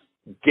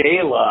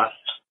gala,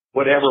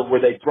 whatever,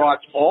 where they brought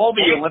all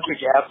the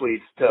Olympic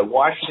athletes to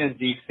Washington,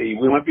 D.C.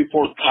 We went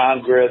before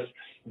Congress.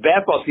 The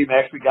basketball team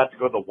actually got to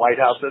go to the White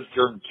House. That's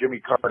during Jimmy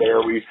Carter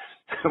era.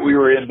 We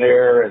were in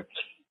there. And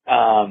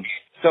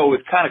so it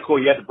was kind of cool.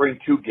 You had to bring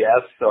two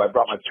guests. So I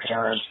brought my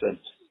parents, and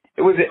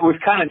it was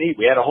kind of neat.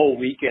 We had a whole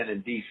weekend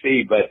in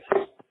D.C., but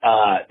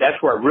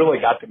that's where I really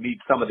got to meet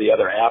some of the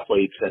other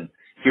athletes and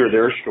hear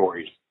their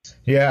stories.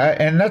 Yeah,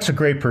 and that's a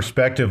great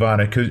perspective on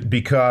it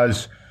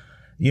because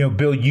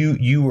Bill,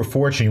 you were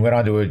fortunate. You went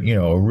on to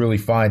a really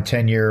fine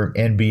 10-year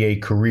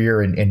NBA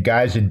career, and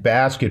guys in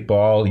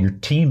basketball, your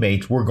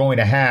teammates, were going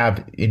to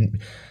have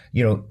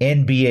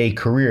NBA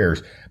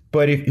careers.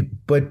 But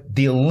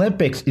the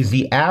Olympics is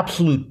the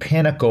absolute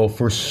pinnacle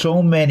for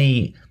so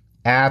many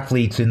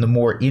athletes in the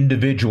more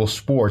individual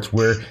sports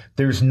where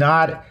there's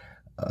not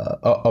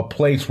a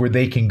place where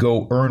they can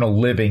go earn a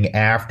living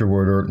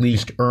afterward, or at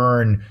least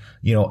earn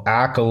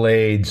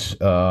accolades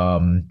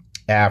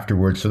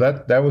afterwards. So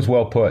that was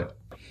well put.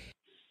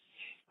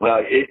 Well,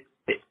 it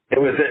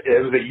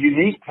was a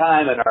unique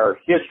time in our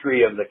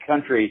history of the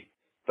country,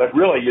 but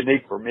really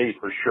unique for me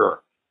for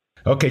sure.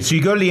 Okay, so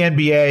you go to the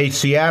NBA,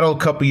 Seattle, a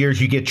couple years,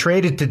 you get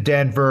traded to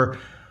Denver.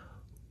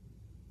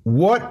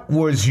 What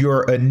was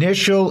your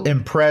initial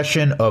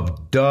impression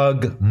of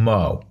Doug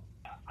Moe?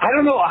 I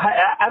don't know.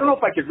 I don't know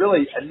if I could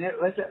really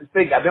let's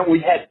think. We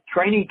had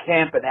training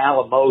camp in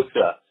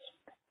Alamosa,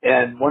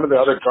 and one of the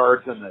other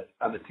guards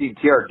on the team,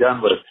 T.R.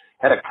 Dunn,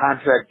 had a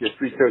contract just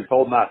 3 years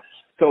holding out.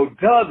 So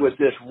Doug was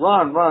just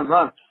run.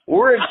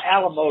 We're in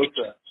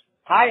Alamosa,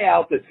 high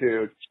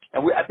altitude,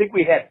 and I think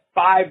we had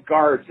 5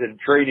 guards in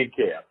training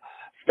camp.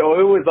 So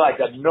it was like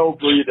a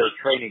no-breather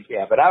training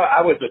camp. But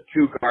I was a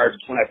 2 guard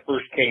when I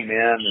first came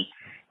in.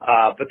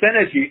 But then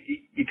as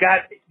you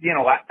got,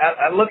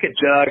 I look at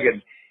Doug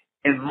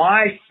and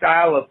my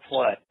style of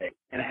play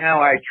and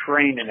how I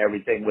trained and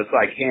everything was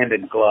like hand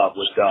in glove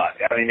with Doug.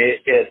 I mean,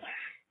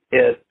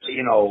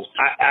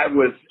 I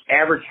was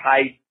average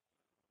height,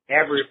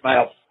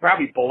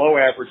 probably below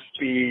average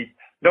speed,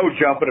 no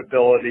jumping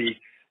ability.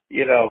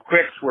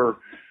 Quicks were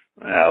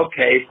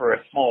okay for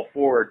a small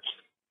forward.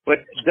 But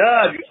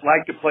Doug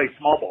liked to play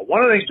small ball.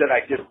 One of the things that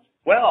I did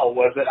well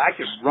was that I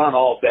could run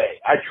all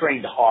day. I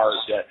trained hard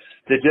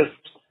to just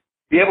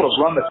be able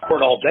to run the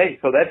court all day.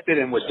 So that fit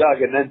in with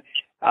Doug. And then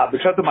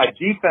because of my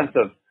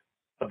defensive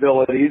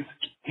abilities,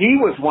 he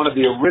was one of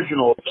the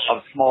originals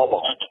of small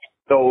ball.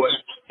 So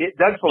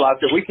Doug's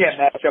philosophy, we can't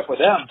match up with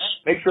them.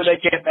 Make sure they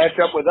can't match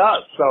up with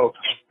us. So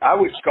I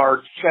would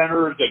guard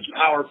centers and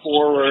power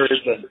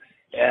forwards,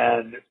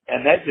 and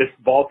that just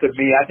vaulted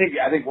me. I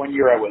think one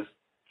year I was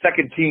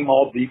second team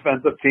all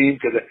defensive team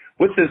because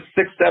with this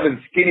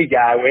 6'7" skinny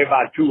guy, weigh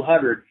about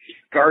 200,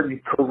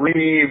 guarding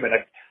Kareem and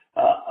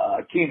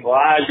Akeem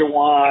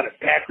Olajuwon and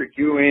Patrick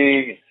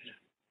Ewing.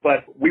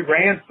 But we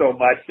ran so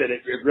much that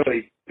it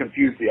really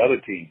confused the other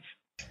teams.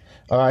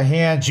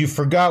 Hans, you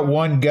forgot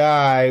one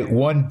guy,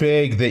 one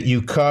big that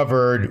you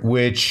covered,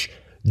 which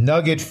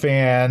Nugget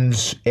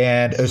fans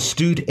and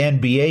astute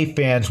NBA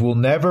fans will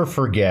never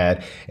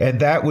forget, and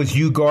that was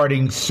you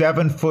guarding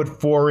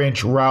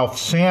 7'4" Ralph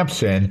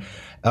Sampson,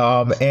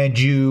 and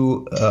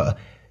you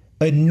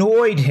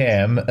annoyed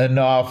him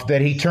enough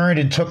that he turned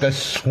and took a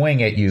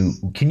swing at you.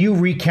 Can you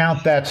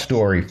recount that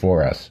story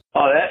for us?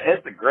 Oh,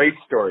 that's a great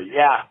story.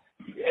 Yeah.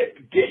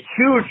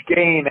 Huge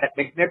game at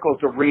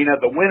McNichols Arena.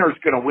 The winner's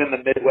going to win the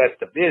Midwest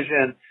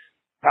Division,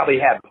 probably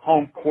have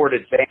home court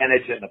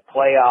advantage in the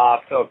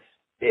playoffs. So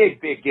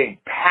big game,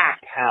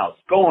 packed house,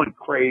 going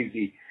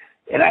crazy.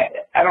 And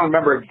I don't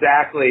remember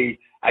exactly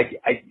I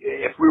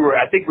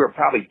think we were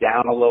probably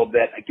down a little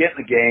bit. I get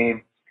in the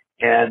game,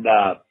 and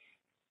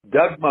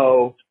Doug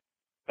Moe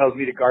tells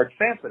me to guard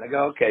Sampson. I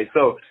go, okay.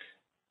 So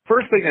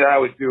first thing that I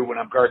always do when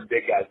I'm guarding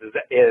big guys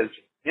is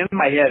in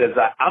my head is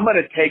I'm going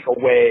to take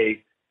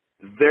away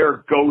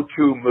their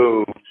go-to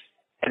move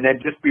and then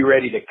just be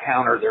ready to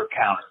counter their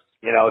counter.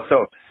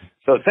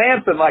 So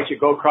Sampson likes to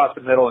go across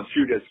the middle and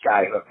shoot his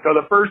sky hook. So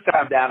the first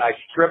time down, I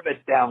strip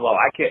it down low.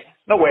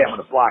 No way I'm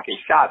going to block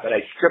his shot, but I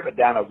strip it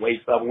down at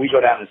waist level. We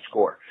go down and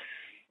score.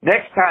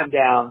 Next time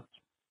down,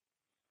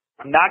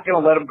 I'm not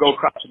going to let him go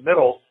across the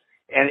middle,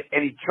 and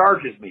he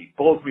charges me,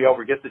 pulls me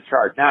over, gets the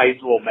charge. Now he's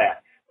a little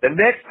mad. The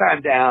next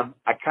time down,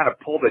 I kind of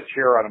pull the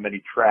chair on him and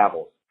he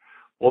travels.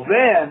 Well,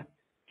 then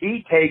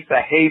he takes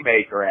a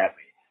haymaker at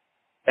me.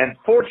 And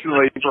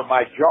fortunately for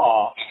my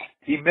jaw,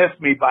 he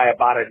missed me by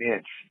about an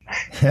inch.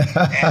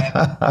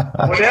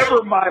 And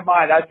whatever my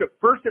mind,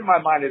 first in my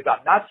mind is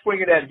I'm not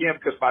swinging at him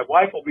because my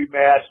wife will be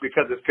mad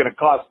because it's going to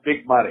cost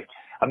big money.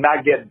 I'm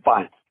not getting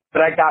fined.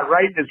 But I got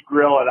right in his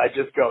grill and I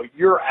just go,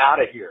 you're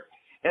out of here.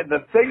 And the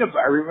thing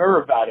I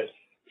remember about it,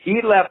 he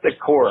left the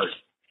court.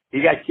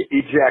 He got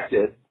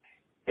ejected.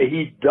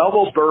 He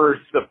double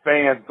burst the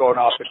fans going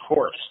off the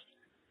court.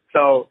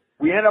 So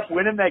we ended up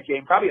winning that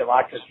game, probably a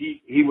lot because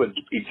he was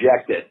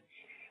ejected.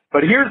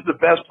 But here's the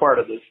best part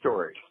of this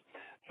story.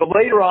 So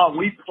later on,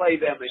 we play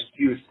them in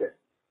Houston,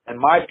 and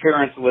my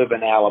parents live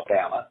in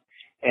Alabama,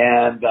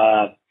 and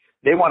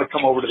they want to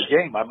come over to the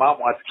game. My mom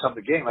wants to come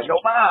to the game. I go,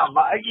 Mom,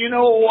 I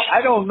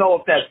don't know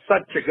if that's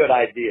such a good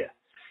idea.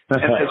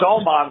 And as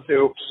all moms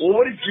do, well,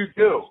 what did you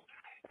do?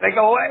 They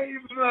go, hey,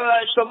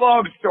 it's a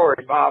long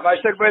story, Mom. I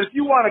said, but if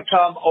you want to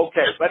come,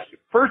 okay. But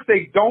first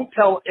thing, don't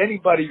tell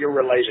anybody you're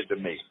related to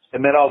me, and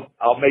then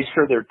I'll make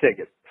sure they're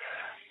tickets.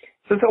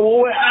 So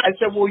I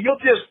said, well, you'll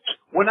just,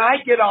 when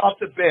I get off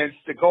the bench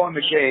to go in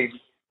the game,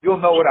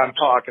 you'll know what I'm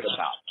talking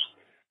about.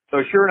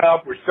 So sure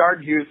enough, we're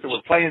starting Houston.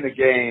 We're playing the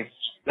game.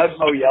 Doug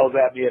Moe yells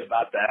at me at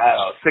about the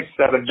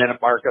 6-7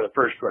 minute mark of the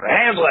first quarter.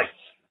 Hanzlik,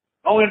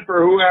 go in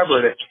for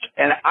whoever it is.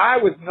 And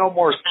I was no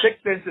more 6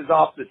 inches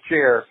off the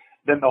chair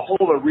than the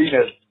whole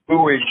arena is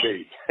booing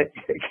me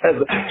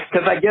because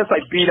I guess I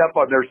beat up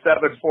on their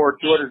 7'4",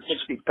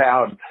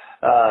 260-pound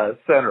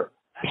center.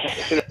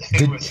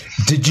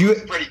 Did you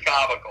pretty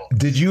comical.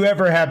 Did you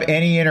ever have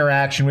any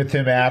interaction with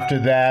him after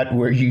that?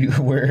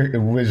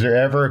 Was there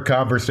ever a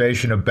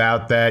conversation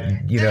about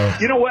that? You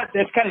know what?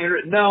 That's kind of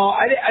interesting. No,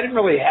 I didn't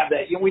really have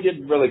that. We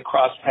didn't really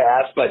cross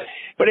paths, but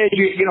as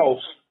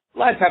a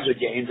lot of times the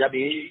games, I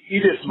mean,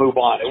 you just move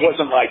on. It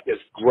wasn't like this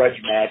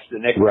grudge match the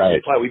next time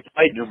we played. We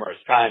played numerous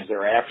times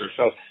thereafter,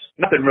 so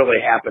nothing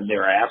really happened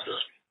thereafter.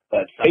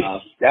 But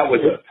that was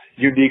a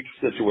unique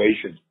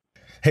situation.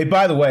 Hey,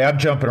 by the way, I'm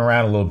jumping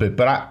around a little bit,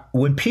 but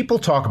when people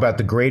talk about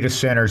the greatest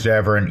centers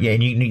ever, and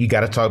you got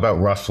to talk about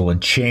Russell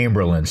and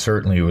Chamberlain,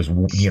 certainly it was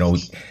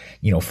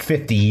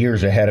 50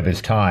 years ahead of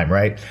his time,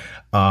 right?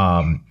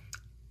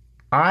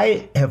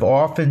 I have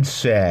often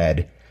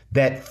said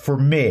that for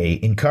me,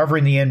 in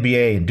covering the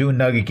NBA and doing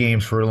Nugget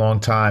games for a long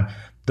time,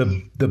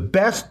 the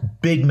best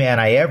big man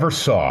I ever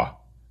saw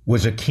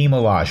was Akeem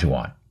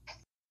Olajuwon.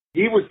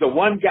 He was the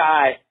one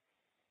guy,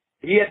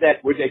 he had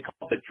that, what they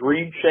call the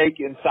dream shake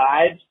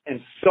inside,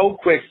 and so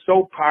quick,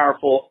 so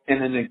powerful,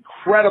 and an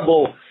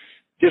incredible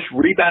just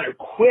rebounder,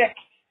 quick.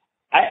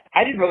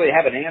 I didn't really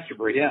have an answer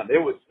for him. It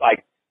was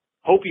like,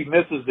 hope he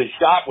misses the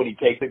shot when he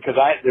takes it, because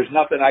there's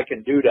nothing I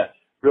can do to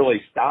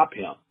really stop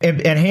him.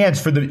 And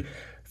Hans, for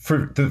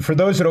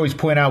those that always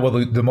point out,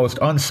 well, the most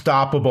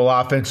unstoppable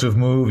offensive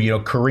move,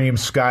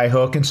 Kareem's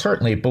skyhook, and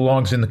certainly it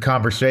belongs in the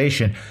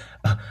conversation.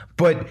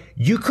 But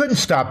you couldn't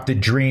stop the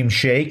dream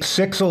shake,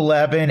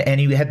 6'11", and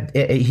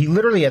he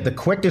literally had the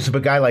quickness of a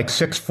guy like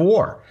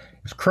 6'4". It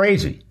was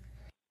crazy.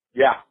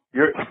 Yeah,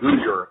 you're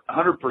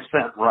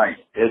 100% right.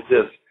 It's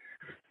just,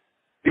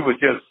 he was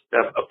just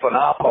a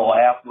phenomenal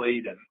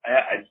athlete, and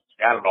I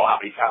don't know how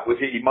many times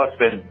he must have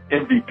been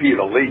MVP of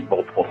the league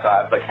multiple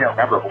times. I can't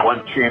remember, but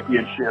won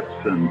championships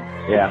and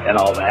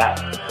all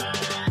that.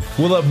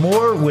 We'll have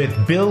more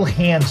with Bill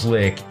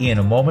Hanzlik in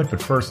a moment,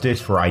 but first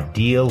is for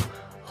Ideal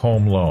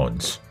Home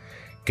Loans.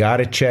 Got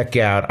to check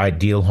out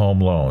Ideal Home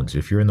Loans.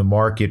 If you're in the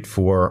market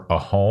for a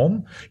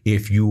home,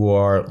 if you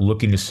are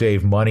looking to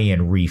save money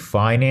and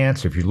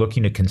refinance, if you're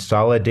looking to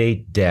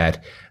consolidate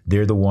debt,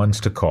 they're the ones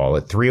to call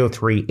at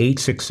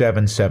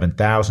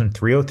 303-867-7000,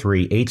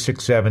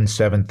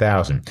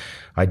 303-867-7000.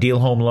 Ideal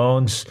Home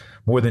Loans,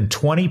 more than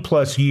 20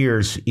 plus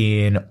years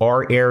in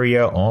our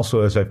area.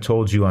 Also, as I've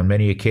told you on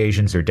many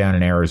occasions, they're down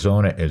in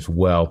Arizona as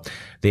well.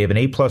 They have an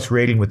A+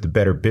 rating with the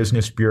Better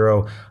Business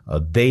Bureau.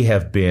 They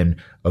have been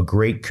a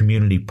great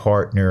community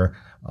partner.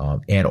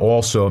 And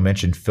also, I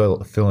mentioned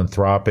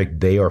philanthropic.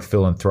 They are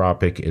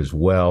philanthropic as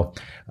well.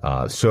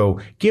 So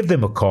give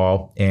them a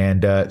call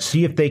and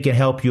see if they can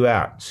help you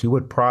out. See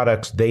what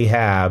products they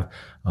have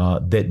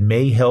that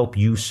may help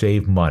you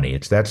save money.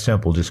 It's that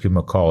simple. Just give them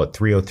a call at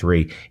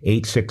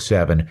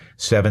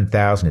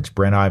 303-867-7000. It's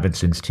Brent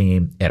Ivinson's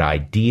team at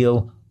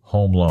Ideal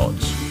Home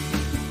Loans.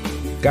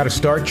 Got to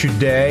start your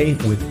day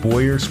with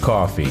Boyer's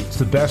Coffee. It's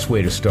the best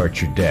way to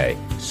start your day.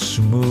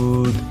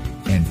 Smooth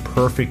and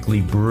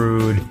perfectly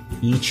brewed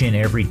each and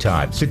every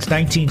time. Since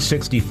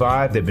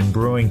 1965, they've been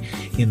brewing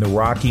in the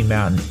Rocky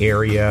Mountain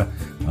area,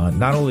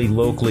 not only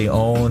locally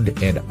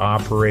owned and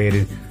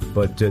operated,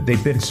 but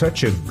they've been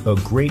such a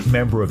great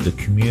member of the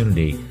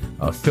community,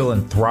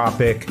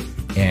 philanthropic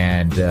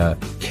and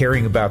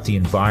caring about the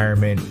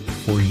environment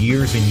for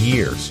years and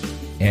years.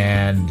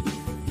 And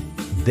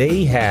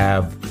they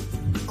have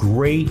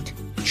great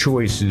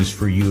choices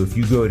for you if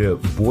you go to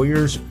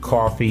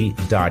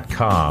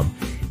BoyersCoffee.com,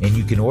 and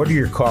you can order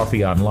your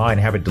coffee online,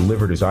 have it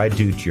delivered as I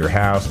do to your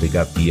house. They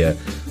got the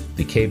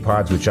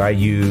K-Pods, which I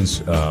use,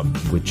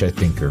 which I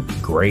think are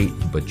great,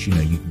 but you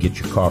can get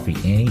your coffee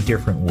any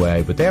different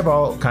way. But they have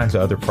all kinds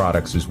of other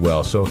products as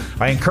well. So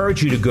I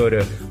encourage you to go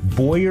to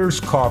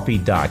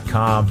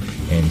BoyersCoffee.com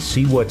and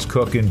see what's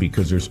cooking,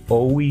 because there's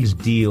always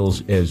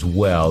deals as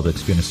well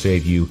that's going to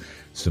save you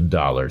some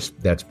dollars.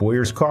 That's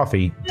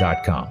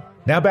BoyersCoffee.com.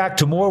 Now back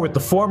to more with the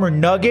former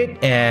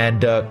Nugget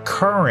and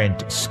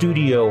current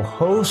studio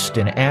host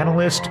and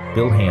analyst,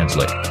 Bill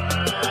Hanzlik.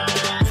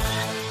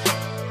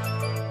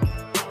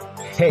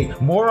 Hey,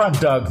 more on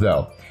Doug,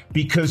 though,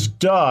 because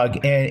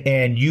Doug,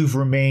 and you've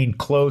remained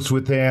close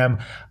with him.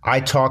 I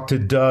talk to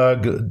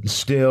Doug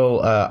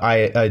still.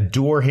 I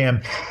adore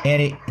him.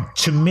 And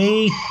to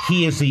me,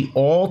 he is the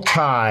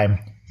all-time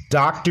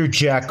Dr.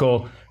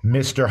 Jekyll,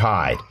 Mr.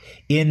 Hyde,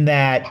 in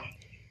that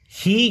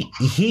he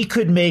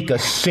could make a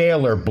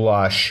sailor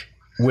blush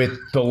with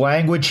the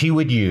language he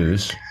would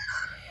use,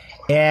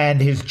 and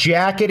his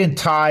jacket and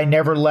tie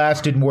never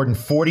lasted more than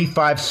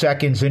 45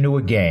 seconds into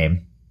a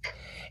game.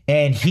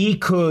 And he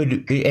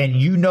could, and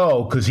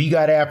because he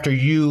got after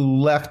you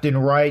left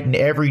and right and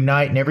every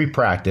night and every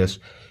practice,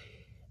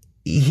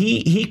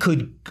 he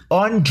could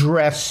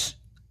undress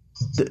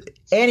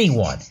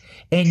anyone.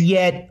 And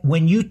yet,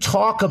 when you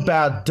talk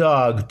about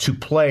Doug to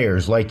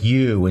players like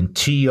you and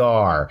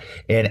TR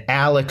and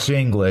Alex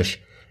English,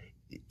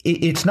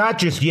 it's not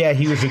just,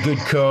 he was a good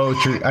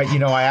coach, or,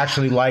 I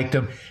actually liked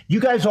him.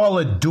 You guys all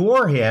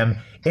adore him,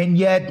 and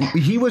yet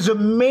he was a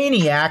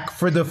maniac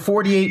for the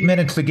 48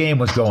 minutes the game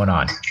was going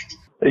on.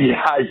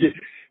 Yeah.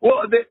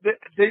 Well,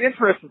 the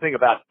interesting thing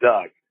about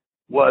Doug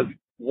was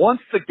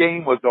once the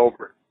game was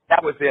over,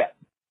 that was it.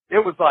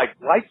 It was like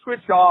light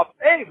switch off.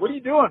 Hey, what are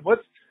you doing?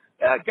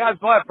 Guys,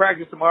 we'll have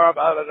practice tomorrow.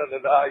 Blah, blah, blah, blah,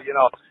 blah.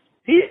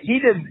 He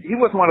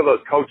wasn't one of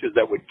those coaches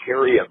that would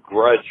carry a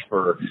grudge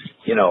for,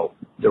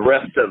 the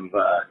rest of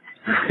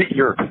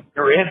your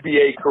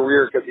NBA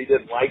career because he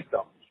didn't like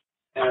them.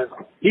 And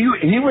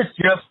he was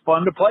just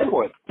fun to play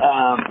with.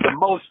 The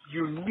most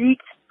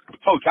unique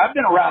coach. I've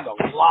been around a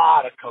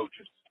lot of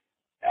coaches,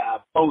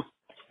 both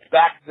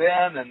back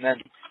then and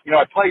then.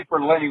 I played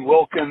for Lenny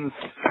Wilkins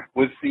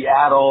with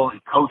Seattle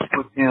and coached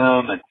with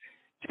him, and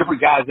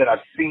different guys that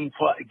I've seen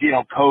play,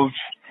 coach.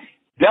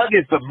 Doug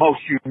is the most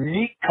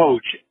unique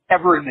coach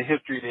ever in the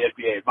history of the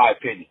NBA, in my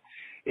opinion.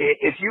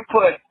 If you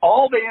put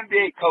all the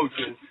NBA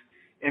coaches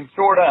in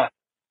sort of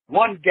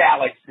one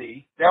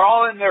galaxy. They're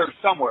all in there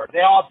somewhere. They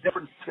all have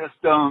different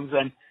systems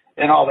and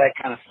all that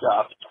kind of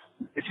stuff.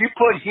 If you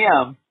put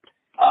him,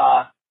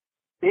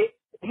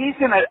 he's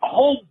in a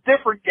whole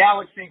different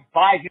galaxy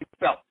by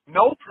himself.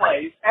 No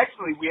plays.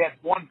 Actually, we had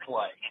one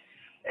play,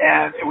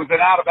 and it was an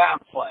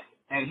out-of-bounds play.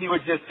 And he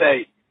would just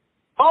say,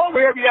 "Oh,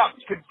 wherever you are,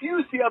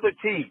 confuse the other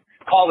team.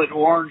 Call it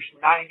orange,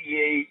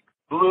 98,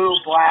 blue,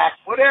 black,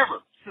 whatever.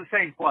 It's the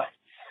same play."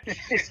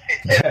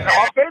 And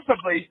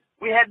offensively,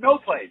 we had no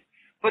plays.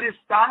 But his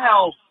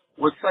style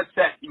was such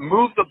that he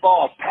moved the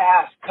ball,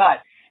 pass,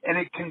 cut, and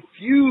it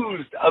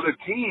confused other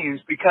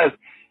teams because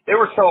they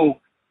were so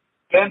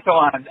bent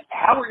on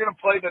how we're going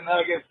to play the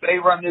Nuggets. They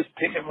run this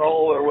pick and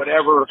roll or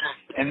whatever,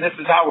 and this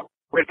is how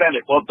we're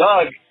defended. Well,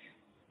 Doug,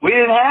 we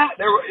didn't have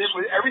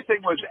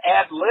everything was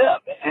ad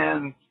lib,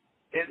 and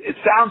it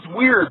sounds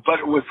weird, but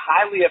it was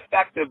highly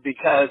effective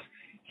because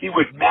he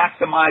would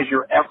maximize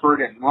your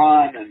effort and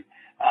run. And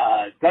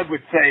Doug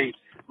would say,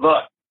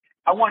 "Look,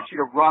 I want you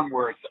to run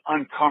where it's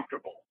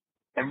uncomfortable,"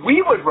 and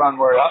we would run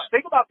where it's.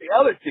 Think about the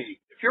other team.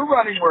 If you're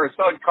running where it's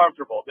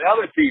uncomfortable, the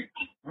other team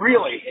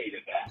really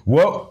hated that.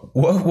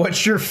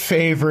 What's your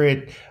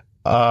favorite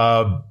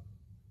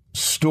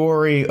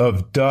story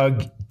of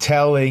Doug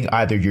telling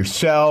either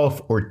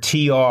yourself or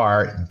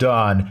TR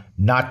Dunn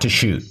not to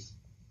shoot?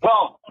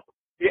 Well,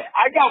 yeah,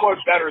 I got one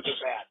better than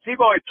that.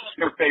 People always say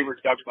their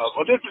favorite Doug moment.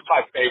 Well, this is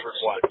my favorite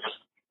one.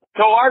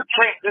 So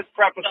this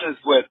prefaces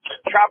with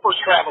Chopper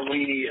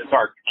Travellini is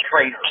our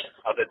trainer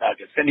of the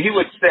Nuggets, and he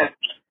would sit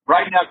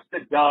right next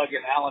to Doug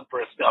and Alan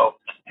Bristow,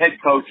 head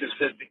coach,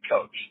 assistant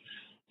coach.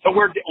 So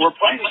we're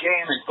playing a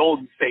game in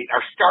Golden State.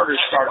 Our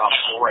starters start off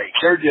great.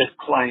 They're just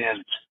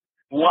playing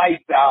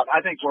lights out.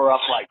 I think we're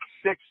up like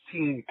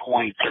 16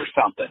 points or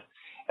something.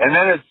 And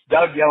then it's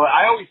Doug yelling.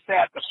 I always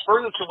sat the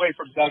furthest away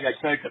from Doug I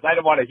could because I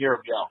didn't want to hear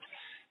him yell.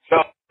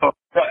 So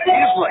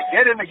he's like,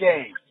 "Get in the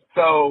game."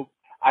 So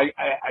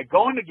I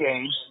go in the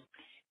game,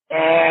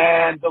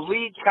 and the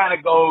lead kind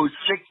of goes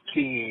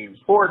 16,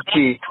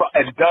 14, 12,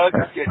 and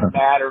Doug's getting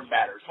madder and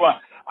madder. Well,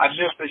 I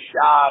missed a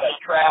shot, I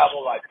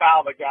traveled, I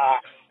fouled the guy.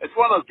 It's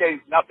one of those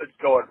games, nothing's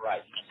going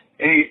right.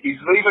 And he's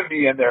leaving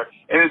me in there,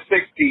 and it's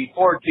 16,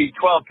 14,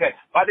 12, 10.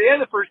 By the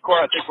end of the first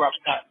quarter, I think we're up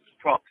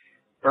 12,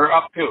 or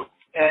up 2.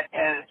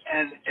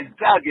 And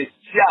Doug is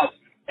just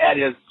at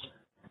his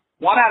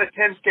 1 out of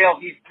 10 scale,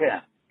 he's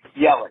 10,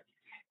 yelling.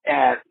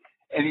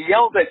 And he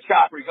yelled at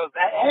Chopper. He goes,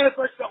 "Hey, it's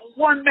like a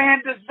one-man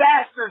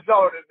disaster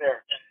zone in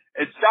there."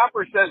 And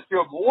Chopper says to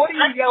him, "What are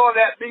you yelling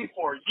at me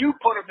for? You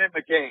put him in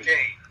the game."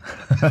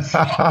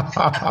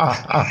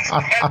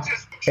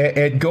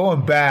 And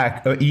going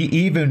back,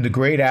 even the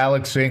great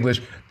Alex English,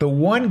 the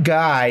one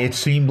guy it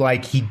seemed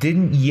like he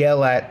didn't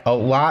yell at a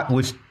lot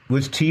was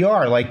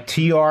TR. Like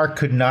TR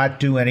could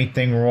not do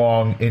anything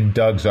wrong in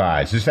Doug's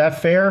eyes. Is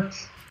that fair?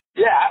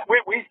 Yeah,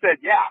 we said,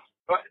 yeah.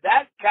 But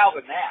that's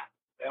Calvin Nash.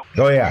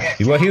 Oh, yeah.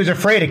 Well, he was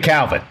afraid of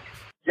Calvin.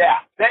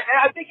 Yeah. And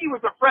I think he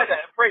was afraid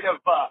of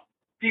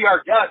TR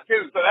Dunn,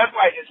 too, so that's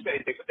why I didn't say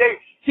anything. But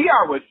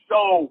TR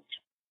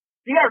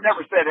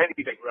never said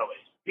anything, really.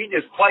 He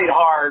just played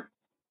hard,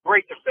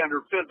 great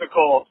defender,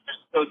 physical.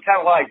 So it's kind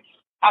of like,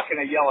 how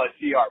can I yell at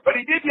TR? But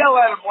he did yell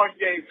at him one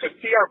game because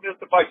TR missed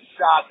a bunch of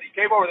shots. He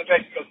came over the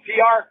bench and goes,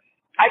 "TR,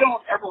 I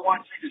don't ever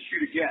want you to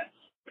shoot again."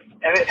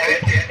 And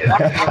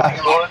I'm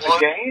going in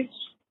the game.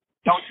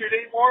 Don't shoot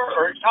anymore,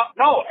 or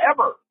no,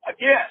 ever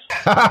again.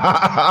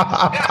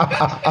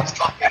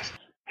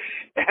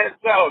 And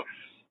so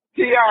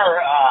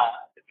TR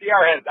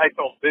had a nice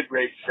little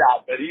mid-range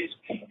shot, but he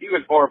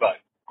was more of a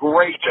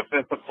great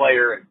defensive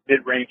player and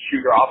mid-range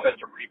shooter,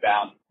 offensive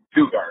rebound,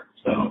 two-guard.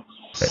 So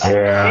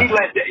he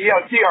let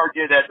TR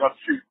did end up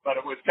shooting, but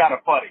it was kind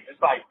of funny. It's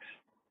like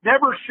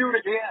never shoot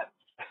again.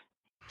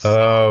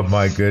 Oh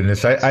my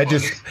goodness! I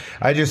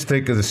just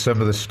think of some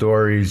of the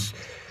stories.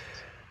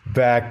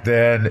 Back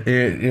then,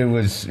 he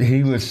was,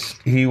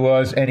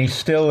 and he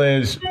still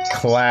is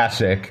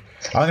classic.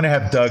 I'm going to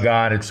have Doug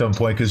on at some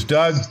point because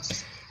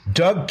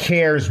Doug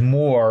cares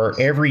more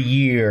every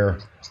year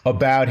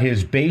about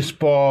his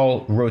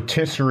baseball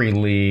rotisserie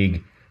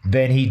league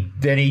than he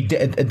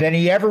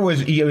ever was.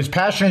 He was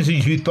passionate as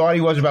you thought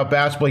he was about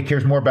basketball. He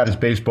cares more about his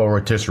baseball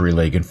rotisserie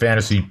league and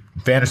fantasy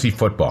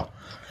football.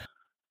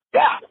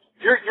 Yeah,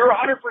 you're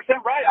 100%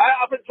 right.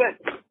 I often said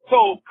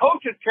so.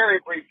 Coaches carry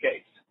a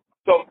briefcase,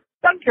 so.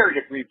 Doesn't carry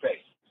a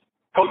briefcase.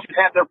 Coaches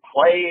have their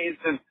plays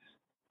and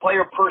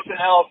player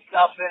personnel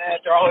stuff in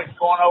it. They're always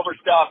going over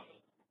stuff.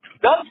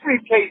 Doug's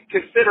briefcase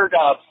considered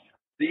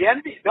the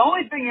NBA. The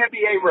only thing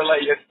NBA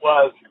related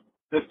was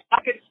the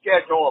second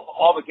schedule of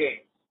all the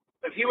games.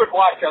 If he would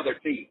watch other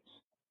teams,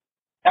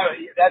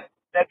 that's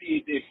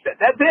it.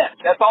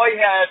 That's all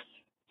he had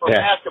for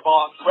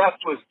basketball. And the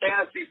rest was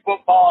fantasy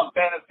football and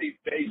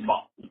fantasy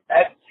baseball.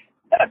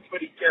 That's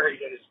what he carried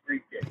in his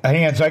briefcase.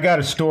 Hans, I got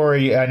a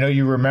story. I know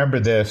you remember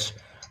this.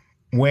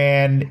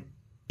 When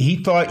he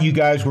thought you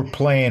guys were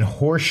playing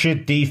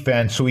horseshit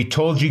defense, so he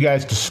told you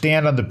guys to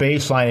stand on the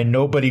baseline and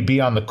nobody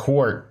be on the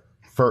court.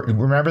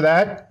 Remember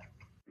that?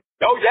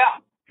 Oh, yeah.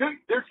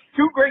 There's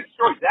two great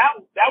stories. That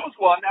was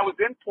one. That was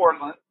in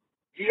Portland.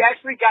 he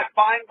actually got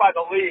fined by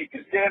the league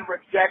because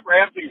Jack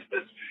Ramsey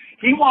says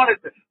he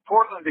wanted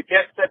Portland to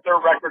set their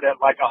record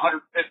at like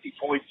 150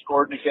 points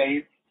scored in a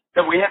game.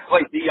 So we had to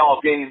play D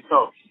all game.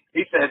 So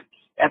he said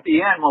at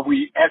the end when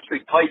we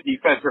actually played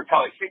defense or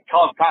called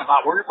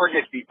timeout, we're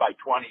getting beat by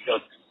 20.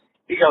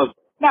 He goes,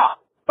 no,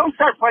 don't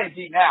start playing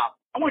D now.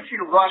 I want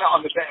you to run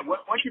on the bench.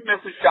 Once you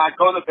miss a shot,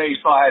 go to the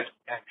baseline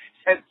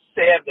and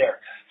stand there.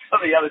 So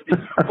the other team.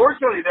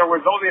 Fortunately, there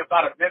was only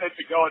about a minute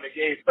to go in the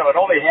game, so it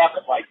only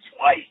happened like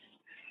twice.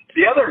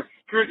 The other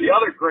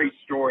great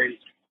story,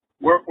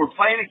 we're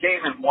playing a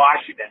game in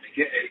Washington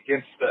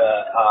against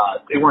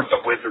they weren't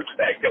the Wizards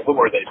back then. What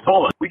were they?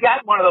 Bullets. We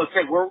got one of those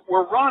things.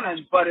 We're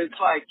running, but it's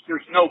like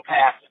there's no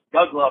pass.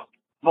 Doug Love,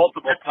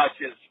 multiple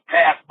touches,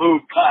 pass,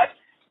 move, cut.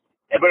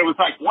 But it was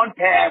like one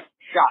pass,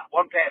 shot,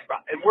 one pass,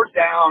 shot. And we're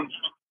down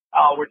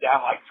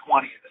like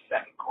 20 in the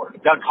second quarter.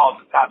 Doug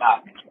calls the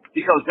timeout.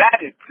 He goes,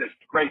 that is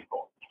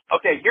disgraceful.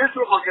 Okay, here's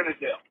what we're going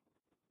to do.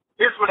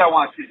 Here's what I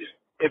want you to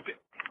do.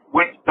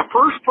 When the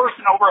first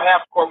person over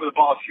half court with the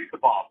ball, shoot the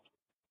ball.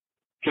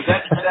 Because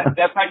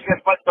that's how you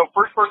get it. So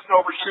first person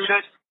over, shoot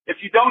it.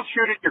 If you don't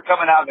shoot it, you're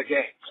coming out of the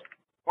game.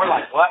 We're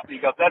like, what? And he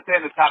goes, that's the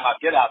end of the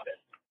timeout. Get out there.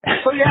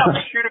 So, yeah,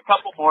 we shoot a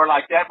couple more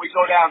like that. We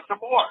go down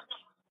some more.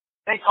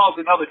 Then he calls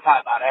another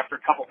timeout after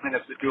a couple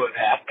minutes of doing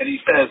that, and he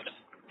says,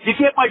 you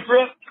get my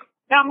drift?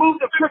 Now move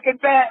the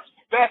frickin'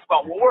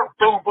 basketball. Well, we're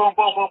boom, boom,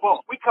 boom, boom, boom.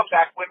 We come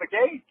back, win the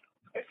game.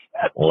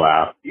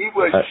 Wow. He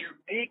was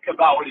unique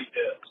about what he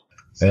did.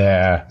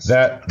 Yeah,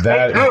 that.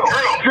 Hey,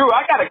 Drew,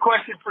 I got a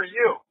question for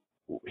you.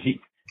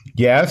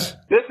 Yes?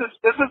 This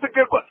is a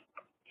good one.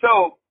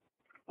 So,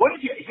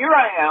 here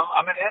I am.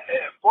 I'm a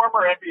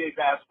former NBA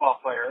basketball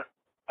player.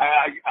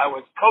 I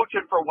was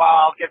coaching for a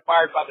while, get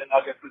fired by the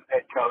Nuggets as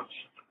head coach.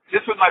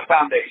 This was my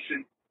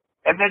foundation.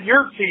 And then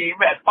your team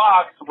at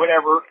Fox,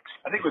 whatever,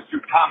 I think it was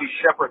through Tommy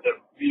Shepard, the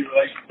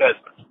relation says,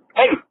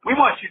 hey, we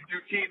want you to do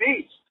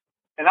TV.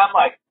 And I'm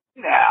like,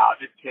 no,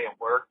 this can't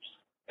work.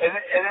 And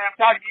then I'm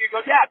talking to you,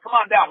 goes, yeah, come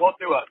on down. We'll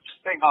do a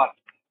thing on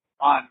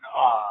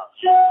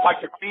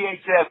like a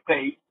VHS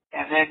tape,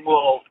 and then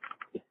we'll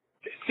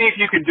see if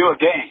you can do a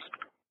game.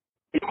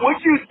 Would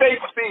you say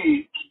to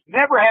me,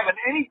 never having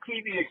any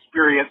TV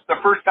experience the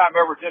first time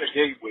I ever did a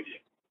game with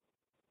you?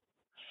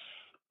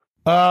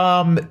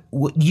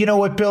 You know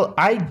what, Bill?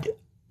 I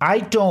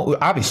don't,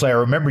 obviously I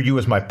remember you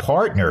as my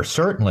partner,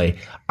 certainly.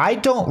 I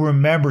don't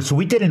remember. So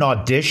we did an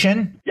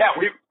audition. Yeah,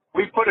 we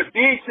put a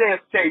VHS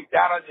tape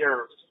down on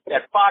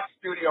that Fox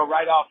studio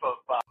right off of,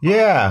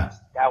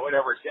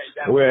 whatever.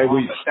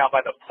 Down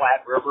by the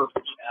Platte River.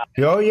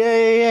 Oh,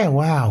 yeah.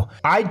 Wow.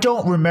 I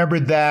don't remember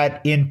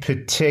that in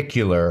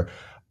particular.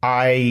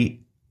 I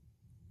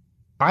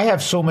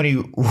have so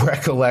many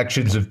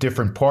recollections of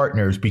different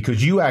partners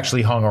because you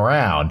actually hung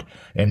around,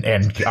 and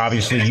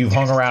obviously you've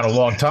hung around a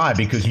long time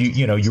because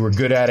you were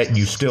good at it and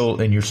you're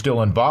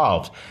still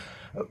involved.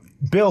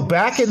 Bill,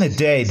 back in the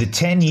day, the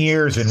 10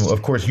 years, and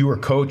of course you were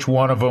coach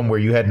one of them where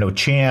you had no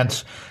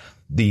chance.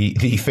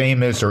 The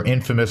famous or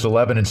infamous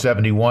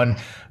 11-71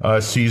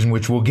 season,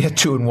 which we'll get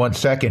to in 1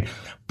 second.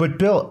 But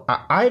Bill,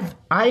 I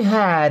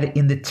had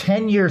in the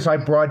 10 years I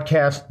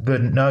broadcast the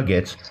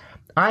Nuggets,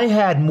 I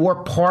had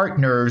more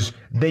partners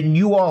than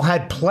you all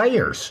had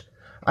players.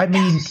 I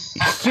mean,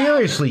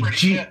 seriously,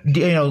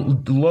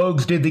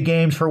 Logs did the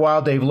games for a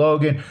while, Dave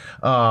Logan,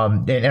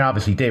 and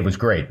obviously Dave was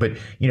great, but,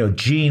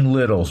 Gene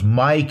Littles,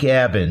 Mike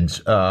Evans,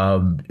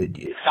 Todd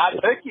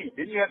Lichty.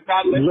 Didn't you have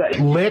Todd Lichty?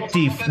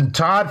 Lichty,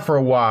 Todd for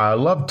a while.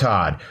 I love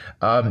Todd.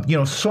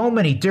 So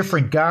many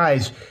different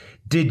guys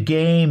did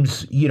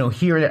games,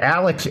 here,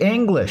 Alex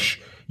English,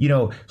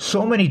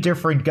 so many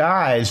different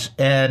guys,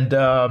 and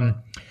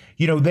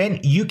then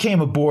you came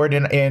aboard,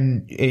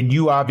 and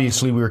you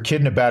obviously, we were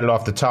kidding about it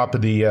off the top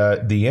of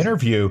the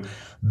interview,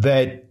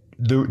 that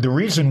the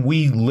reason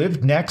we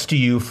lived next to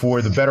you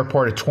for the better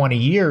part of 20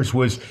 years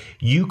was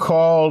you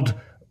called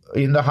us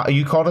in the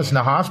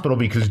hospital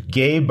because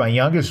Gabe, my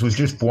youngest, was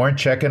just born,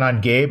 checking on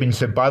Gabe, and you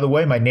said, by the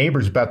way, my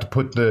neighbor's about to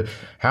put the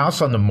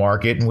house on the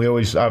market, and we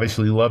always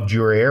obviously loved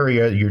your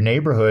area, your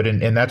neighborhood,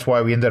 and that's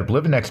why we ended up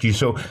living next to you.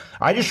 So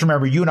I just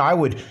remember you and I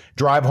would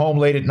drive home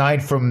late at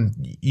night from,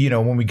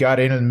 when we got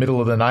in the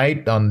middle of the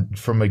night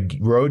from a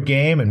road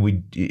game,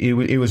 and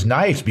it was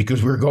nice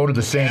because we were going to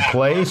the same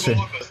place, and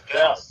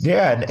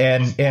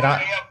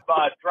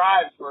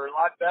drives were a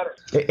lot better.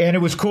 And it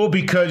was cool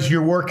because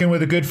you're working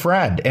with a good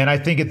friend. And I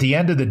think at the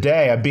end of the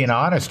day, I'm being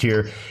honest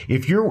here,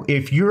 if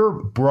you're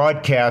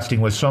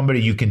broadcasting with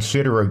somebody you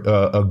consider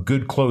a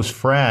good close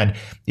friend,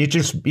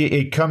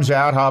 it comes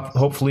out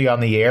hopefully on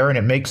the air, and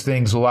it makes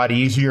things a lot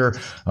easier,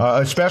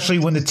 especially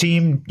when the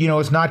team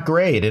is not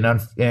great.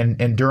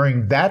 And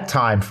during that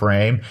time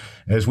frame,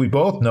 as we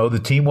both know, the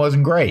team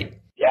wasn't great.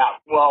 Yeah,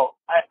 well,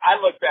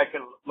 I look back a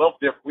little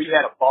different. We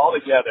had a ball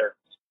together.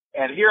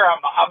 And here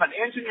I'm an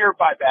engineer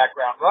by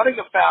background, running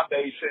a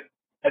foundation,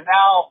 and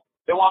now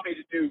they want me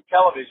to do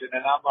television.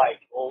 And I'm like,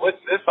 well,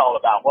 what's this all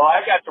about? Well, I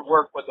got to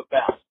work with the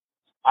best.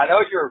 I know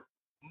you're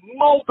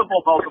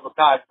multiple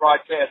times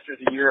broadcaster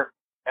of the year,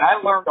 and I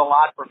learned a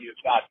lot from you,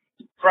 Scott.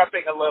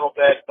 prepping a little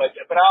bit, but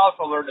I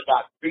also learned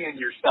about being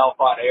yourself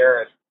on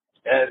air,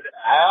 and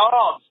I don't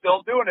know, I'm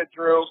still doing it,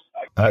 Drew.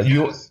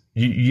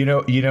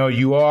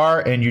 You are,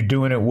 and you're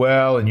doing it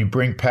well, and you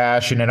bring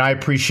passion, and I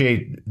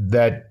appreciate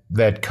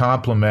that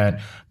compliment.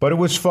 But it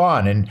was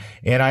fun,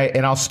 and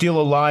I'll steal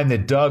a line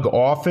that Doug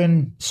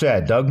often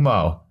said, Doug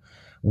Moe,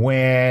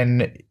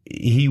 when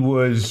he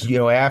was,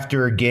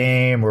 after a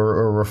game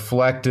or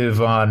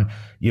reflective on,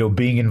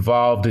 being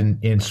involved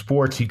in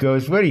sports. He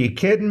goes, "What, are you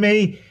kidding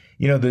me?"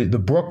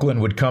 The Brooklyn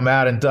would come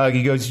out, and Doug,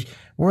 he goes,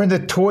 "We're in the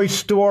toy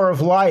store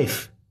of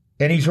life,"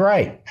 and he's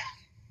right.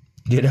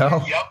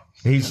 Yep.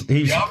 He's.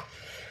 Yep.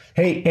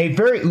 Hey,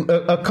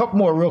 a couple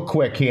more real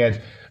quick, Hans.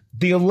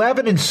 The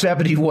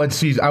 11-71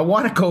 season, I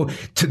want to go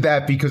to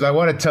that because I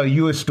want to tell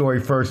you a story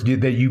first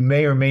that you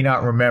may or may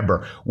not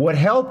remember. What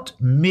helped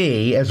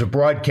me as a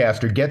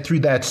broadcaster get through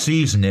that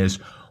season is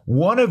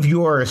one of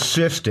your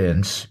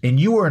assistants, and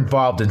you were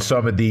involved in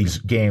some of these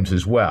games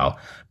as well,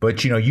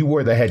 but you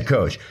were the head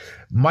coach,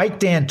 Mike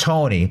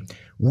D'Antoni.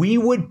 We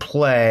would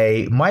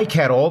play, Mike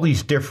had all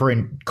these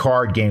different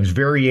card games,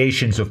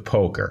 variations of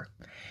poker.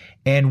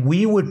 And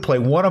we would play,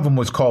 one of them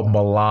was called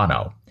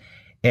Milano.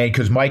 And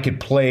because Mike had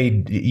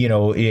played,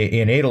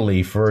 in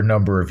Italy for a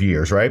number of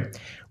years, right?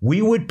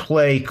 We would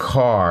play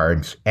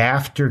cards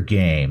after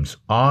games,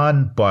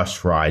 on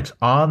bus rides,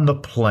 on the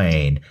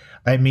plane.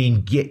 I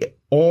mean,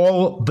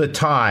 all the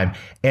time.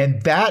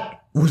 And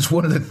that was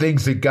one of the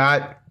things that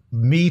got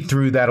me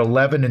through that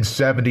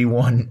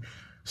 11-71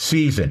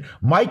 season.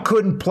 Mike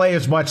couldn't play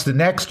as much the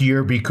next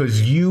year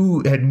because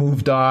you had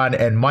moved on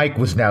and Mike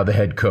was now the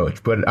head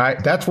coach. But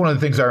that's one of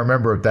the things I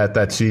remember of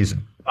that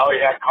season. Oh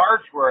yeah,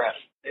 cards were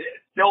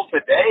still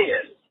today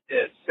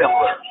is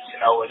similar.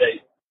 Where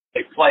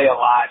they play a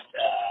lot,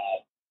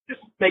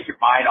 just take your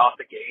mind off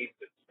the games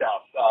and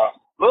stuff.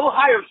 A little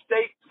higher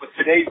stakes with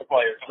today's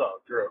players, though,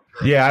 Drew.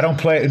 Yeah, I don't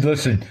play.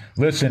 Listen.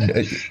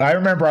 I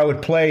remember I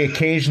would play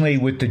occasionally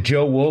with the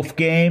Joe Wolf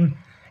game,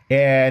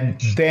 and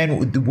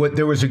then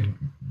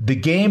the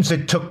games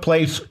that took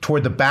place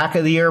toward the back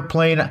of the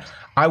airplane,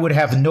 I would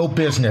have no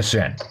business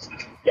in.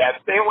 Yeah,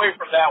 stay away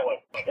from that one.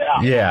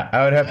 Yeah,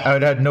 I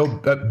would have no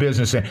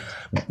business in.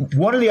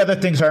 One of the other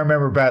things I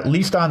remember about, at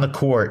least on the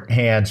court,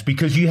 Hans,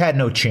 because you had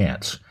no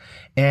chance,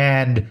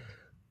 and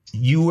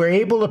you were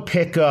able to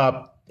pick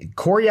up.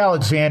 Corey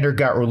Alexander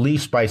got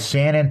released by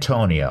San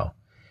Antonio,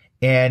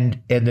 and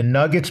the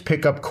Nuggets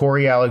pick up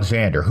Corey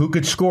Alexander, who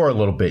could score a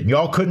little bit, and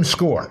y'all couldn't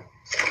score.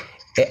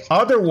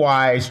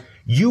 Otherwise,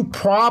 you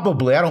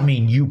probably, I don't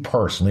mean you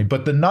personally,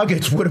 but the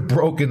Nuggets would have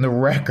broken the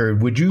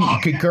record. Would you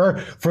concur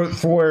for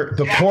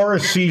the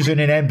poorest season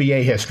in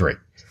NBA history?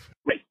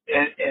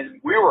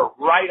 And we were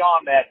right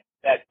on that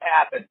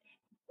path. And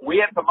we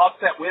had some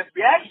upset wins.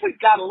 We actually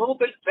got a little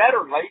bit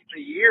better late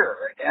in the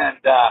year. And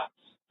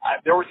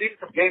there was even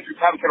some games we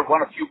probably could have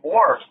won a few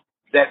more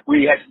that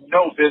we had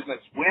no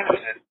business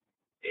winning. And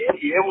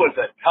it was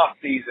a tough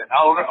season.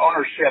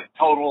 Ownership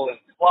total in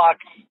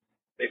flux.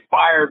 They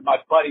fired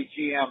my buddy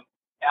GM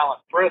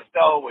Alan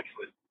Bristow, which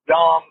was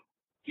dumb.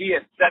 He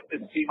had set this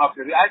team up.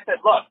 I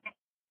said, look,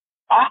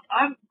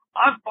 I'm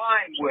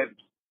fine with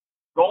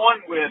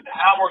going with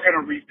how we're going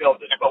to rebuild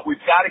this, but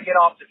we've got to get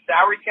off the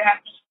salary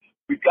caps.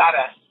 We've got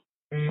to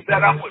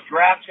set up with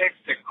draft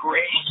picks to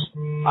create,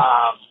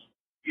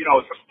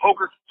 some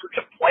poker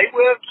to play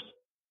with.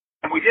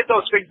 And we did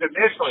those things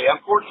initially.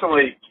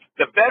 Unfortunately,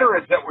 the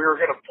veterans that we were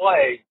going to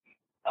play,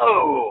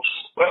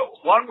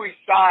 one we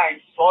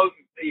signed, floating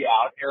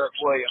out, Eric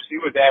Williams, he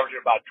was averaging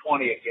about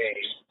 20 a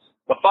game.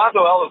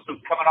 LaFonso Ellis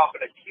was coming off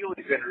an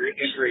Achilles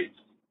injury,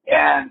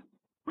 and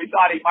we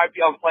thought he might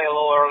be able to play a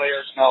little earlier.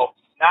 No,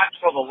 not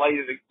until the late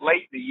in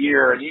the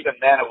year, and even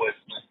then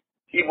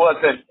he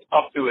wasn't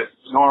up to his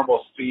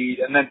normal speed.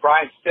 And then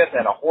Brian Stiff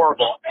had a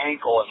horrible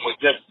ankle and would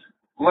just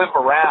limp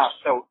around.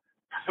 So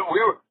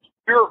we were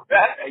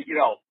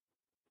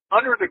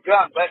under the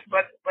gun. But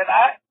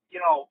I,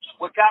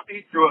 what got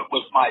me through it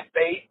was my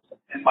faith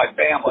and my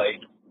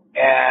family.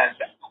 And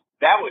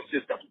that was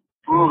just a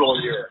brutal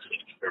year,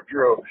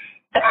 Drew,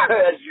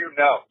 as you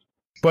know.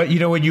 But,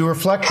 when you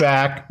reflect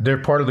back, they're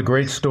part of the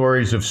great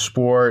stories of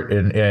sport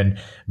and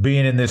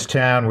being in this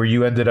town where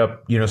you ended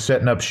up,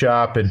 setting up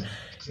shop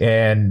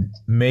and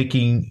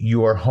making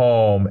your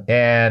home.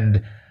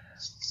 And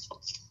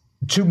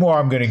two more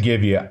I'm going to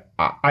give you.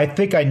 I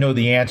think I know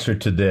the answer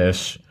to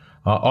this,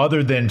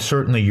 other than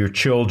certainly your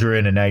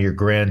children and now your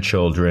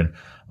grandchildren.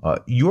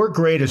 Your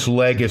greatest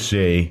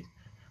legacy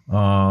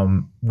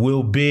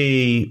will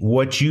be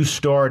what you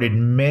started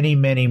many,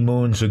 many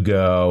moons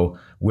ago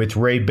with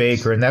Ray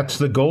Baker, and that's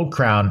the Gold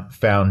Crown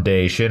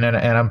Foundation, and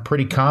I'm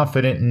pretty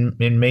confident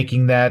in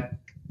making that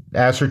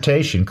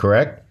assertion,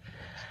 correct?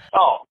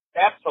 Oh,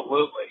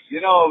 absolutely.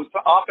 So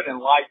often in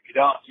life you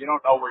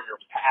don't know where your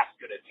path's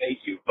going to take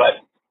you,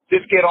 but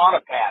just get on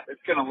a path.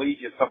 It's going to lead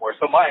you somewhere.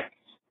 So my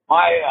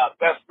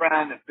best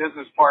friend and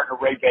business partner,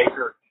 Ray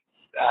Baker,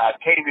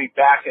 came to me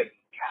back in,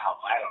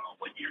 I don't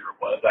know what year it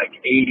was, like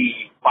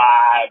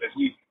 85, and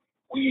we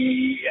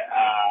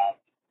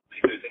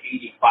it was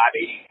 85,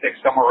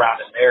 86, somewhere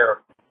around in there.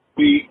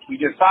 we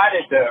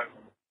decided to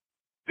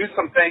do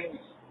some things,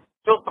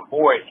 fill some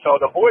voids. So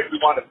the void we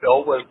wanted to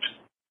fill was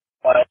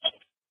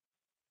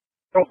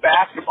girls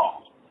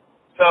basketball.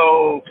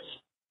 So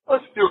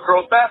let's do a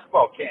girls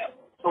basketball camp.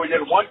 So we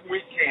did a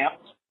 1-week camp,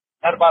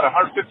 had about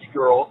 150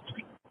 girls,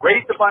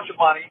 raised a bunch of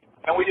money,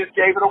 and we just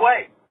gave it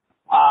away.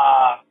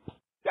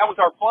 That was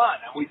our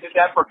fun, and we did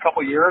that for a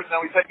couple of years, and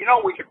then we said,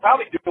 we could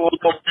probably do a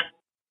little,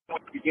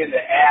 begin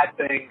to add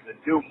things and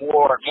do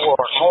more and more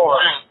and more.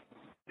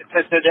 And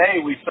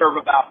today, we serve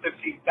about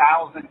 15,000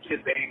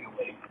 kids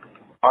annually.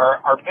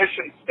 Our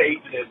mission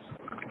statement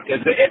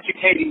is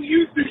educating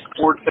youth through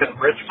sports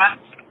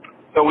enrichment.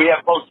 So we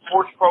have both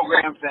sports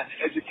programs and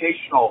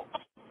educational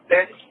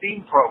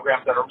STEAM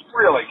programs that are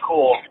really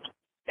cool.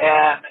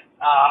 And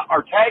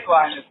our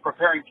tagline is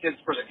preparing kids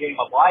for the game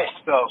of life.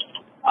 So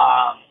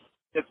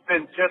it's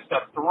been just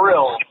a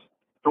thrill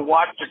to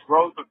watch the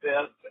growth of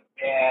this.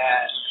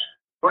 And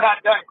we're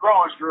not done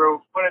growing,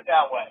 Drew. Put it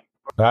that way.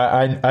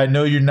 I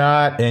know you're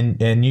not,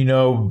 and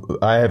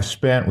I have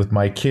spent with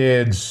my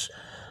kids,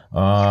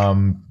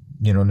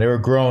 they're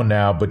grown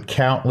now, but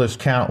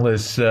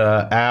countless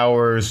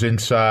hours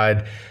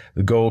inside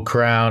the Gold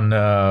Crown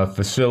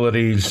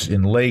facilities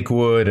in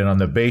Lakewood and on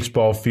the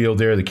baseball field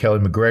there, the Kelly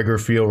McGregor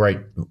field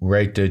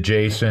right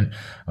adjacent.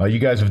 You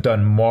guys have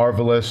done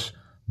marvelous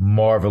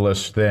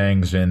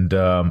things, and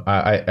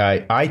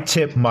I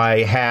tip my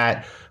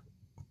hat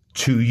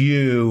to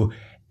you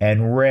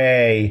and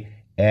Ray.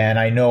 And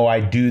I know I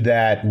do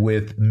that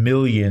with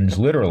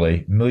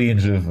literally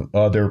millions of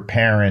other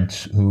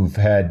parents who've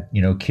had,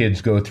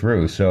 kids go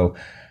through. So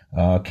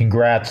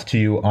congrats to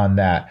you on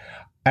that.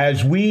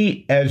 As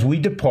we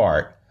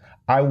depart,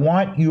 I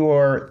want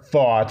your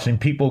thoughts,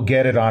 and people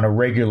get it on a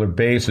regular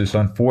basis.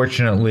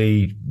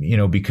 Unfortunately,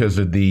 because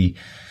of the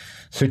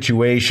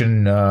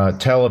situation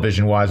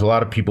television-wise, a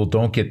lot of people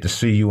don't get to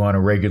see you on a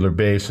regular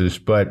basis.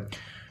 But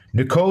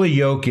Nikola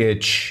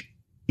Jokic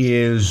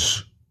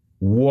is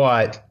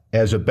what,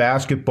 as a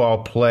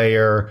basketball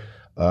player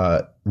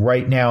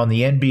right now in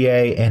the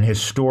NBA and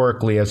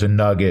historically as a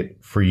Nugget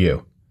for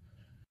you?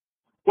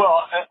 Well,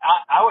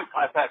 I would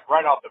class that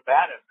right off the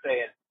bat as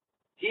saying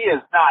he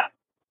is not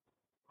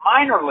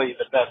minorly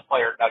the best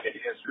player in Nugget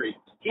history.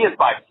 He is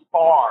by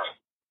far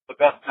the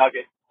best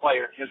Nugget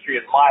player in history,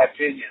 in my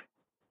opinion.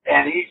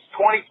 And he's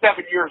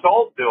 27 years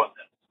old doing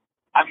this.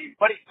 I mean,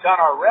 what he's done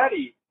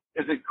already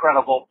is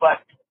incredible,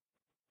 but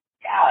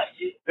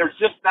there's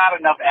just not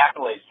enough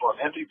accolades for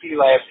him. MVP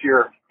last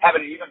year,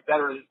 having an even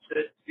better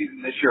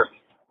season this year.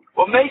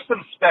 What makes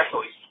him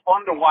special, he's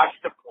fun to watch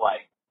to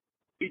play.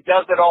 He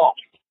does it all.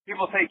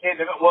 People say,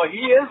 well,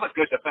 he is a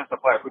good defensive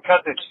player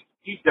because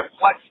he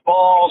deflects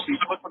balls, he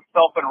puts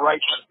himself in the right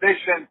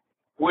position.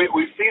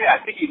 We've seen it. I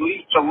think he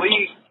leads the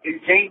league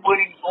in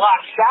game-winning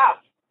block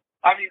shots.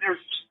 I mean,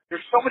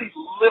 there's so many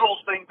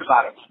little things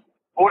about him.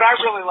 But what I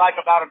really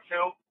like about him,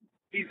 too,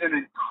 he's an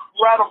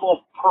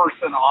incredible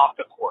person off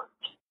the court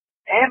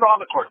and on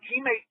the court.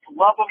 Teammates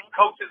love him,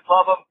 coaches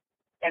love him,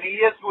 and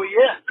he is who he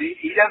is.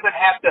 He doesn't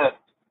have to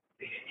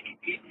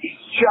 –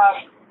 he's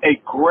just a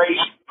great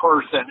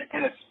person,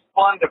 and it's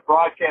fun to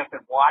broadcast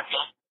and watch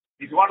him.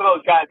 He's one of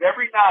those guys,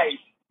 every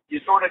night you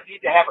sort of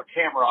need to have a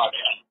camera on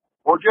him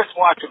or just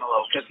watch him a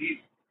little because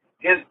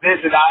his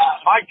vision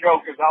 – my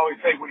joke is I always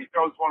say when he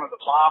throws one of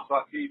the bombs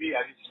on TV,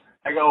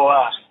 I go,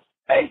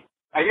 hey,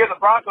 I hear the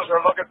Broncos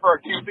are looking for a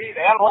QB.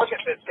 They ought to look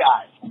at this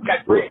guy. He's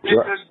got great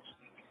vision,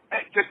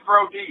 can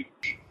throw deep.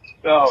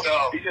 So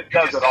he just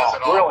does it all.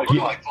 Really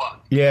fun.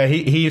 Yeah,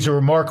 he's a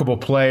remarkable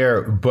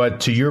player.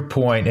 But to your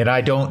point, and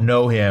I don't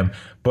know him,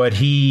 but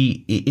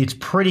it's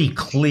pretty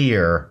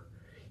clear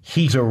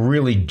he's a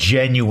really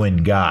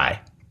genuine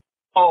guy.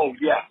 Oh,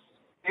 yes.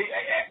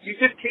 You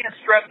just can't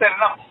stress that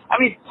enough. I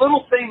mean,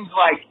 little things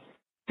like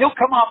he'll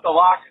come off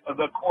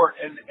the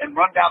court and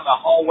run down the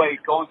hallway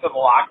going to the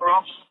locker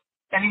room.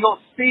 And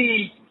you'll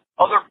see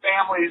other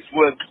families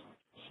with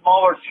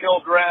smaller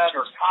children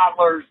or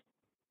toddlers,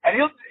 and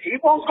he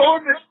won't go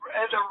in the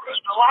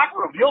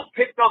locker room. He'll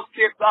pick those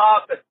kids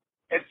up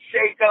and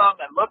shake them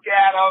and look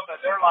at them,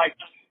 and they're like,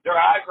 their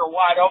eyes are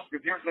wide open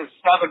because here's this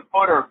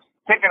 7-footer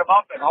picking them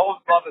up and holding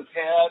them above his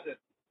head. And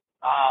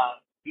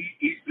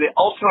he's the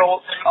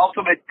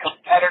ultimate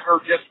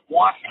competitor, just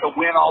wants to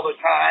win all the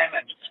time,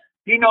 and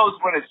he knows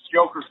when it's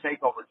Joker's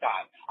takeover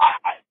time.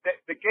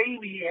 The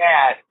game he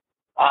had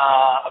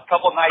a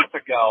couple nights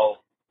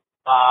ago,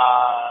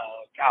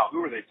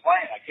 who were they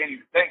playing? I can't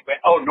even think.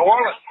 But New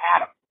Orleans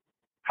had him.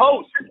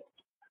 Coast.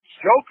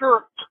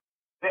 Joker,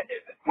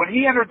 when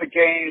he entered the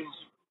game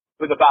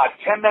with about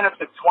 10 minutes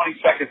and 20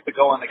 seconds to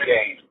go in the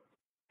game,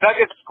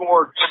 Nuggets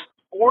scored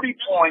 40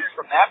 points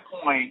from that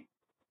point,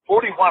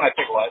 41 I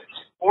think it was,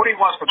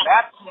 41 from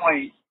that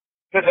point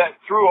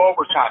through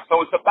overtime.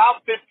 So it's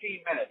about 15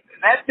 minutes. In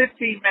that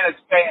 15 minute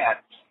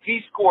span, he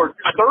scored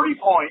 30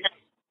 points,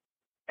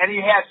 and he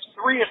had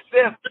 3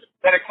 assists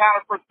that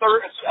accounted for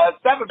 7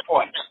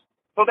 points.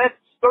 So that's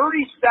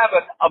 37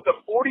 of the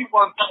 41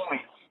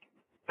 points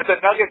that the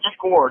Nuggets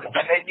scored,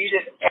 and they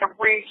needed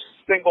every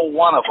single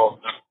one of them.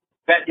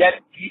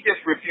 Yet he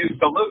just refused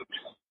to lose.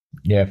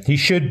 Yeah, he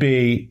should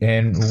be,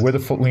 and we're in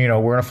a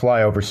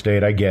flyover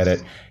state. I get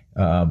it.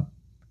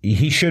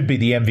 He should be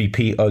the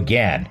MVP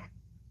again.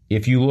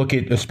 If you look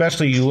at,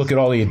 especially you look at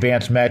all the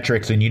advanced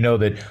metrics, and you know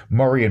that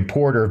Murray and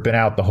Porter have been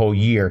out the whole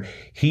year,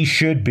 he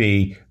should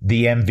be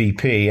the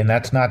MVP, and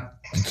that's not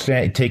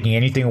taking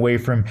anything away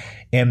from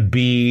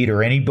Embiid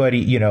or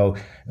anybody.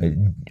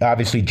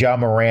 Obviously Ja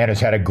Morant has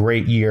had a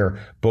great year,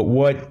 but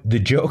what the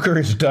Joker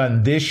has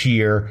done this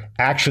year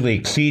actually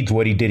exceeds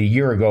what he did a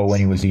year ago when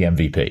he was the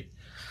MVP.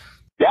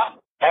 Yeah,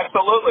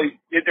 absolutely.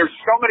 There's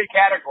so many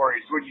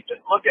categories when you just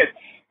look at,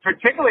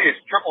 particularly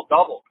his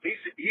triple-double. He's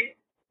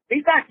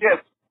not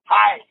just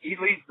high. He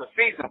leads the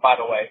season, by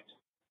the way.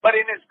 But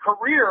in his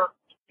career,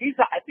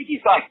 I think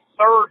he's like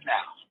third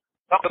now,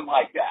 something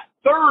like that.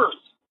 Third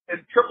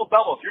in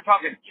triple-doubles. You're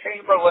talking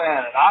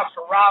Chamberlain and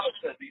Oscar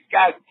Robinson, these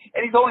guys.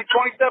 And he's only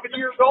 27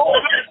 years old.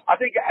 I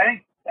think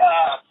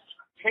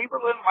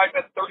Chamberlain might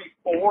have been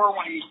 34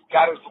 when he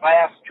got his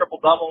last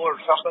triple-double or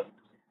something.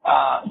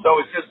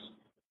 So it's just,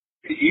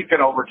 he can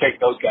overtake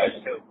those guys,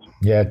 too.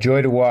 Yeah,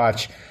 joy to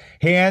watch.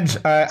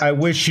 Hans, I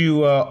wish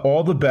you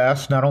all the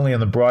best, not only on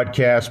the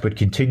broadcast, but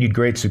continued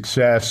great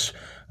success,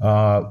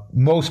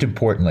 most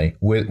importantly,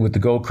 with the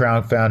Gold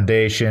Crown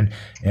Foundation.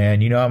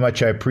 And you know how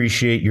much I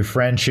appreciate your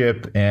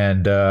friendship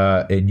and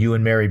you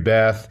and Mary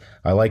Beth.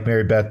 I like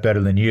Mary Beth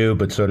better than you,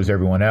 but so does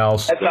everyone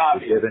else. That's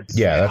obvious.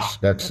 Yeah,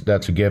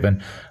 that's a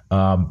given.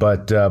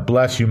 But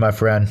bless you, my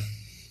friend.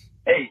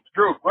 Hey,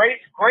 Drew, great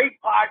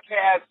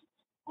podcast.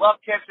 Love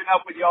catching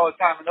up with you all the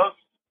time. And those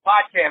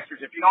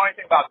podcasters, if you know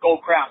anything about Gold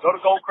Crown, go to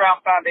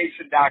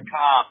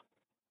goldcrownfoundation.com.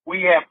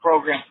 We have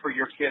programs for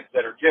your kids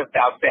that are just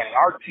outstanding.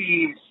 Our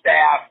team,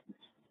 staff,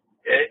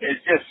 is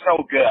just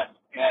so good.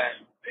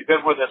 And they've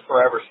been with us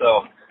forever.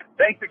 So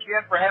thanks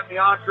again for having me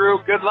on,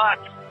 Drew. Good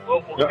luck. We'll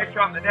get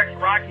you on the next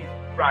Rocky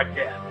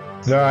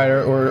broadcast. All right,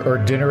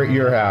 or dinner at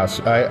your house.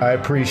 I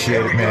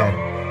appreciate it, man.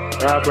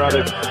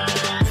 Brother.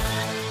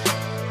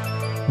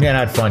 Man, I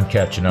had fun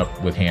catching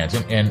up with Hans.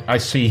 And I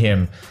see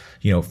him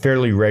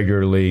fairly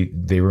regularly.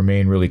 They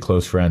remain really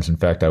close friends. In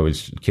fact, I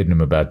was kidding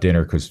him about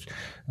dinner because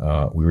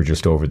we were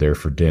just over there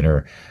for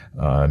dinner.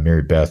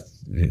 Mary Beth,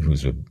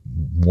 who's a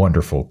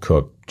wonderful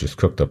cook, just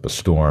cooked up a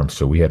storm.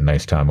 So we had a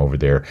nice time over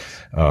there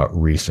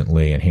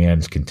recently. And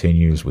Hans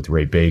continues with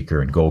Ray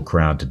Baker and Gold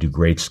Crown to do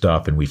great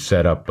stuff. And we've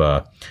set up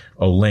a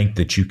link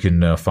that you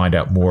can find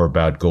out more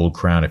about Gold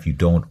Crown if you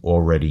don't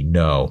already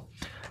know.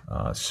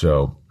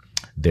 So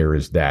there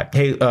is that.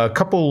 Hey, a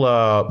couple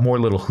more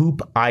little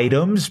hoop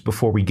items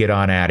before we get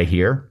on out of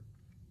here.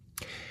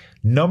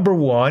 Number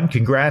one,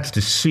 congrats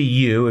to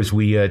CU as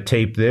we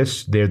tape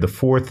this. They're the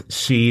 4th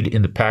seed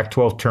in the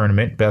Pac-12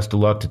 tournament. Best of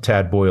luck to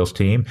Tad Boyle's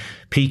team.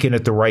 Peaking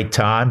at the right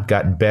time,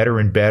 gotten better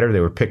and better. They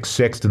were picked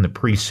 6th in the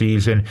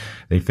preseason.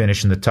 They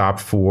finish in the top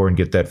 4 and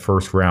get that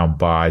first round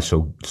bye.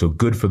 So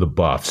good for the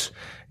Buffs.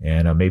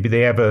 And maybe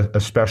they have a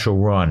special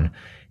run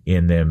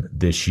in them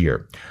this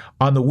year.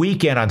 On the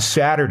weekend, on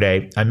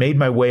Saturday, I made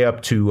my way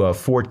up to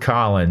Fort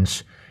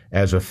Collins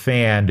as a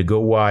fan to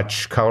go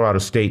watch Colorado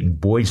State and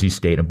Boise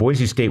State. And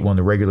Boise State won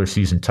the regular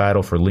season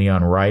title for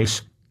Leon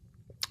Rice,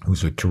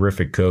 who's a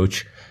terrific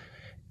coach.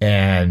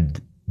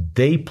 And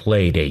they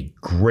played a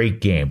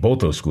great game. Both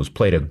those schools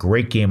played a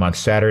great game on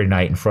Saturday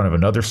night in front of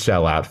another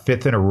sellout,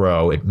 5th in a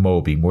row at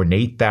Moby, more than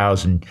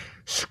 8,000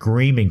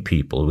 screaming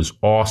people. It was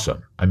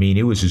awesome. I mean,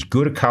 it was as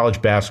good a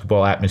college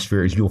basketball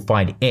atmosphere as you'll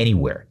find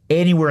anywhere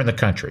in the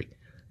country.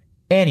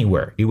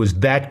 Anywhere. It was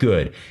that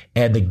good.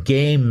 And the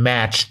game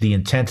matched the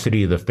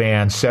intensity of the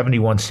fans.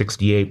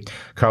 71-68,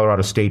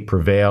 Colorado State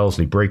prevails.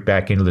 They break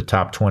back into the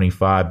top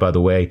 25, by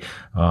the way,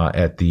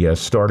 at the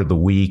start of the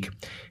week.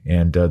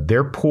 And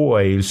they're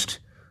poised,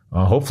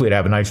 hopefully, to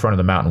have a nice run in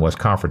the Mountain West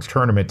Conference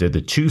tournament. They're the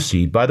 2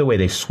 seed. By the way,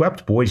 they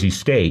swept Boise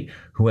State,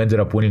 who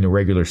ended up winning the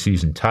regular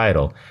season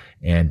title.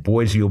 And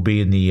Boise will be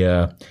in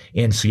the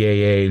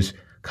NCAAs.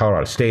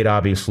 Colorado State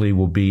obviously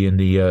will be in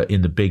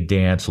the big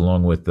dance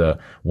along with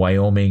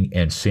Wyoming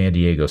and San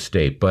Diego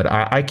State. But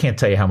I can't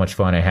tell you how much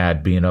fun I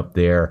had being up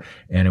there,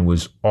 and it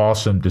was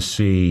awesome to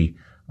see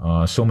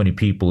so many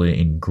people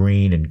in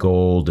green and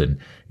gold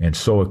and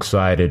so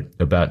excited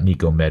about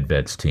Nico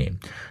Medved's team.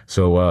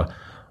 So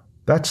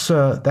that's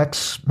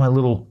my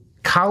little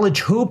college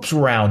hoops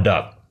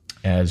roundup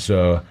as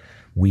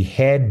we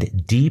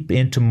head deep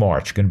into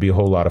March. Going to be a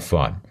whole lot of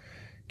fun.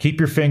 Keep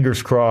your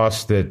fingers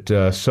crossed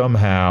that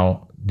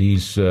somehow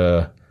these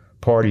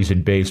parties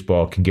in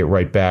baseball can get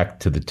right back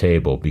to the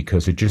table,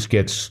 because it just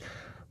gets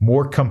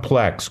more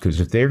complex. Because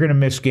if they're going to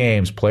miss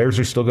games, players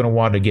are still going to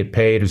want to get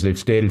paid, as they've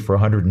stated, for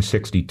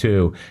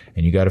 162.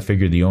 And you got to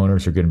figure the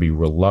owners are going to be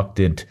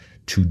reluctant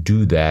to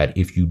do that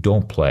if you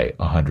don't play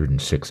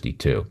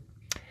 162.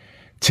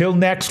 Till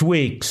next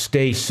week,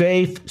 stay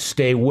safe,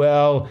 stay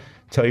well.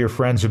 Tell your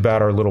friends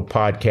about our little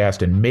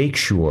podcast, and make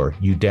sure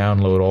you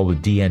download all the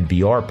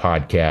DNVR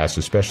podcasts,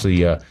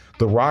 especially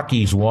the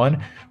Rockies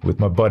one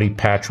with my buddy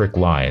Patrick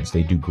Lyons.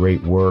 They do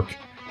great work,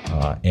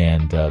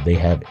 and they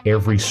have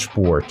every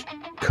sport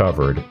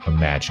covered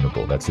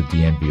imaginable. That's the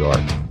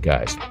DNVR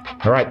guys.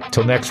 All right,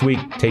 till next week,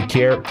 take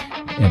care,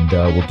 and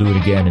we'll do it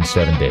again in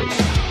 7 days.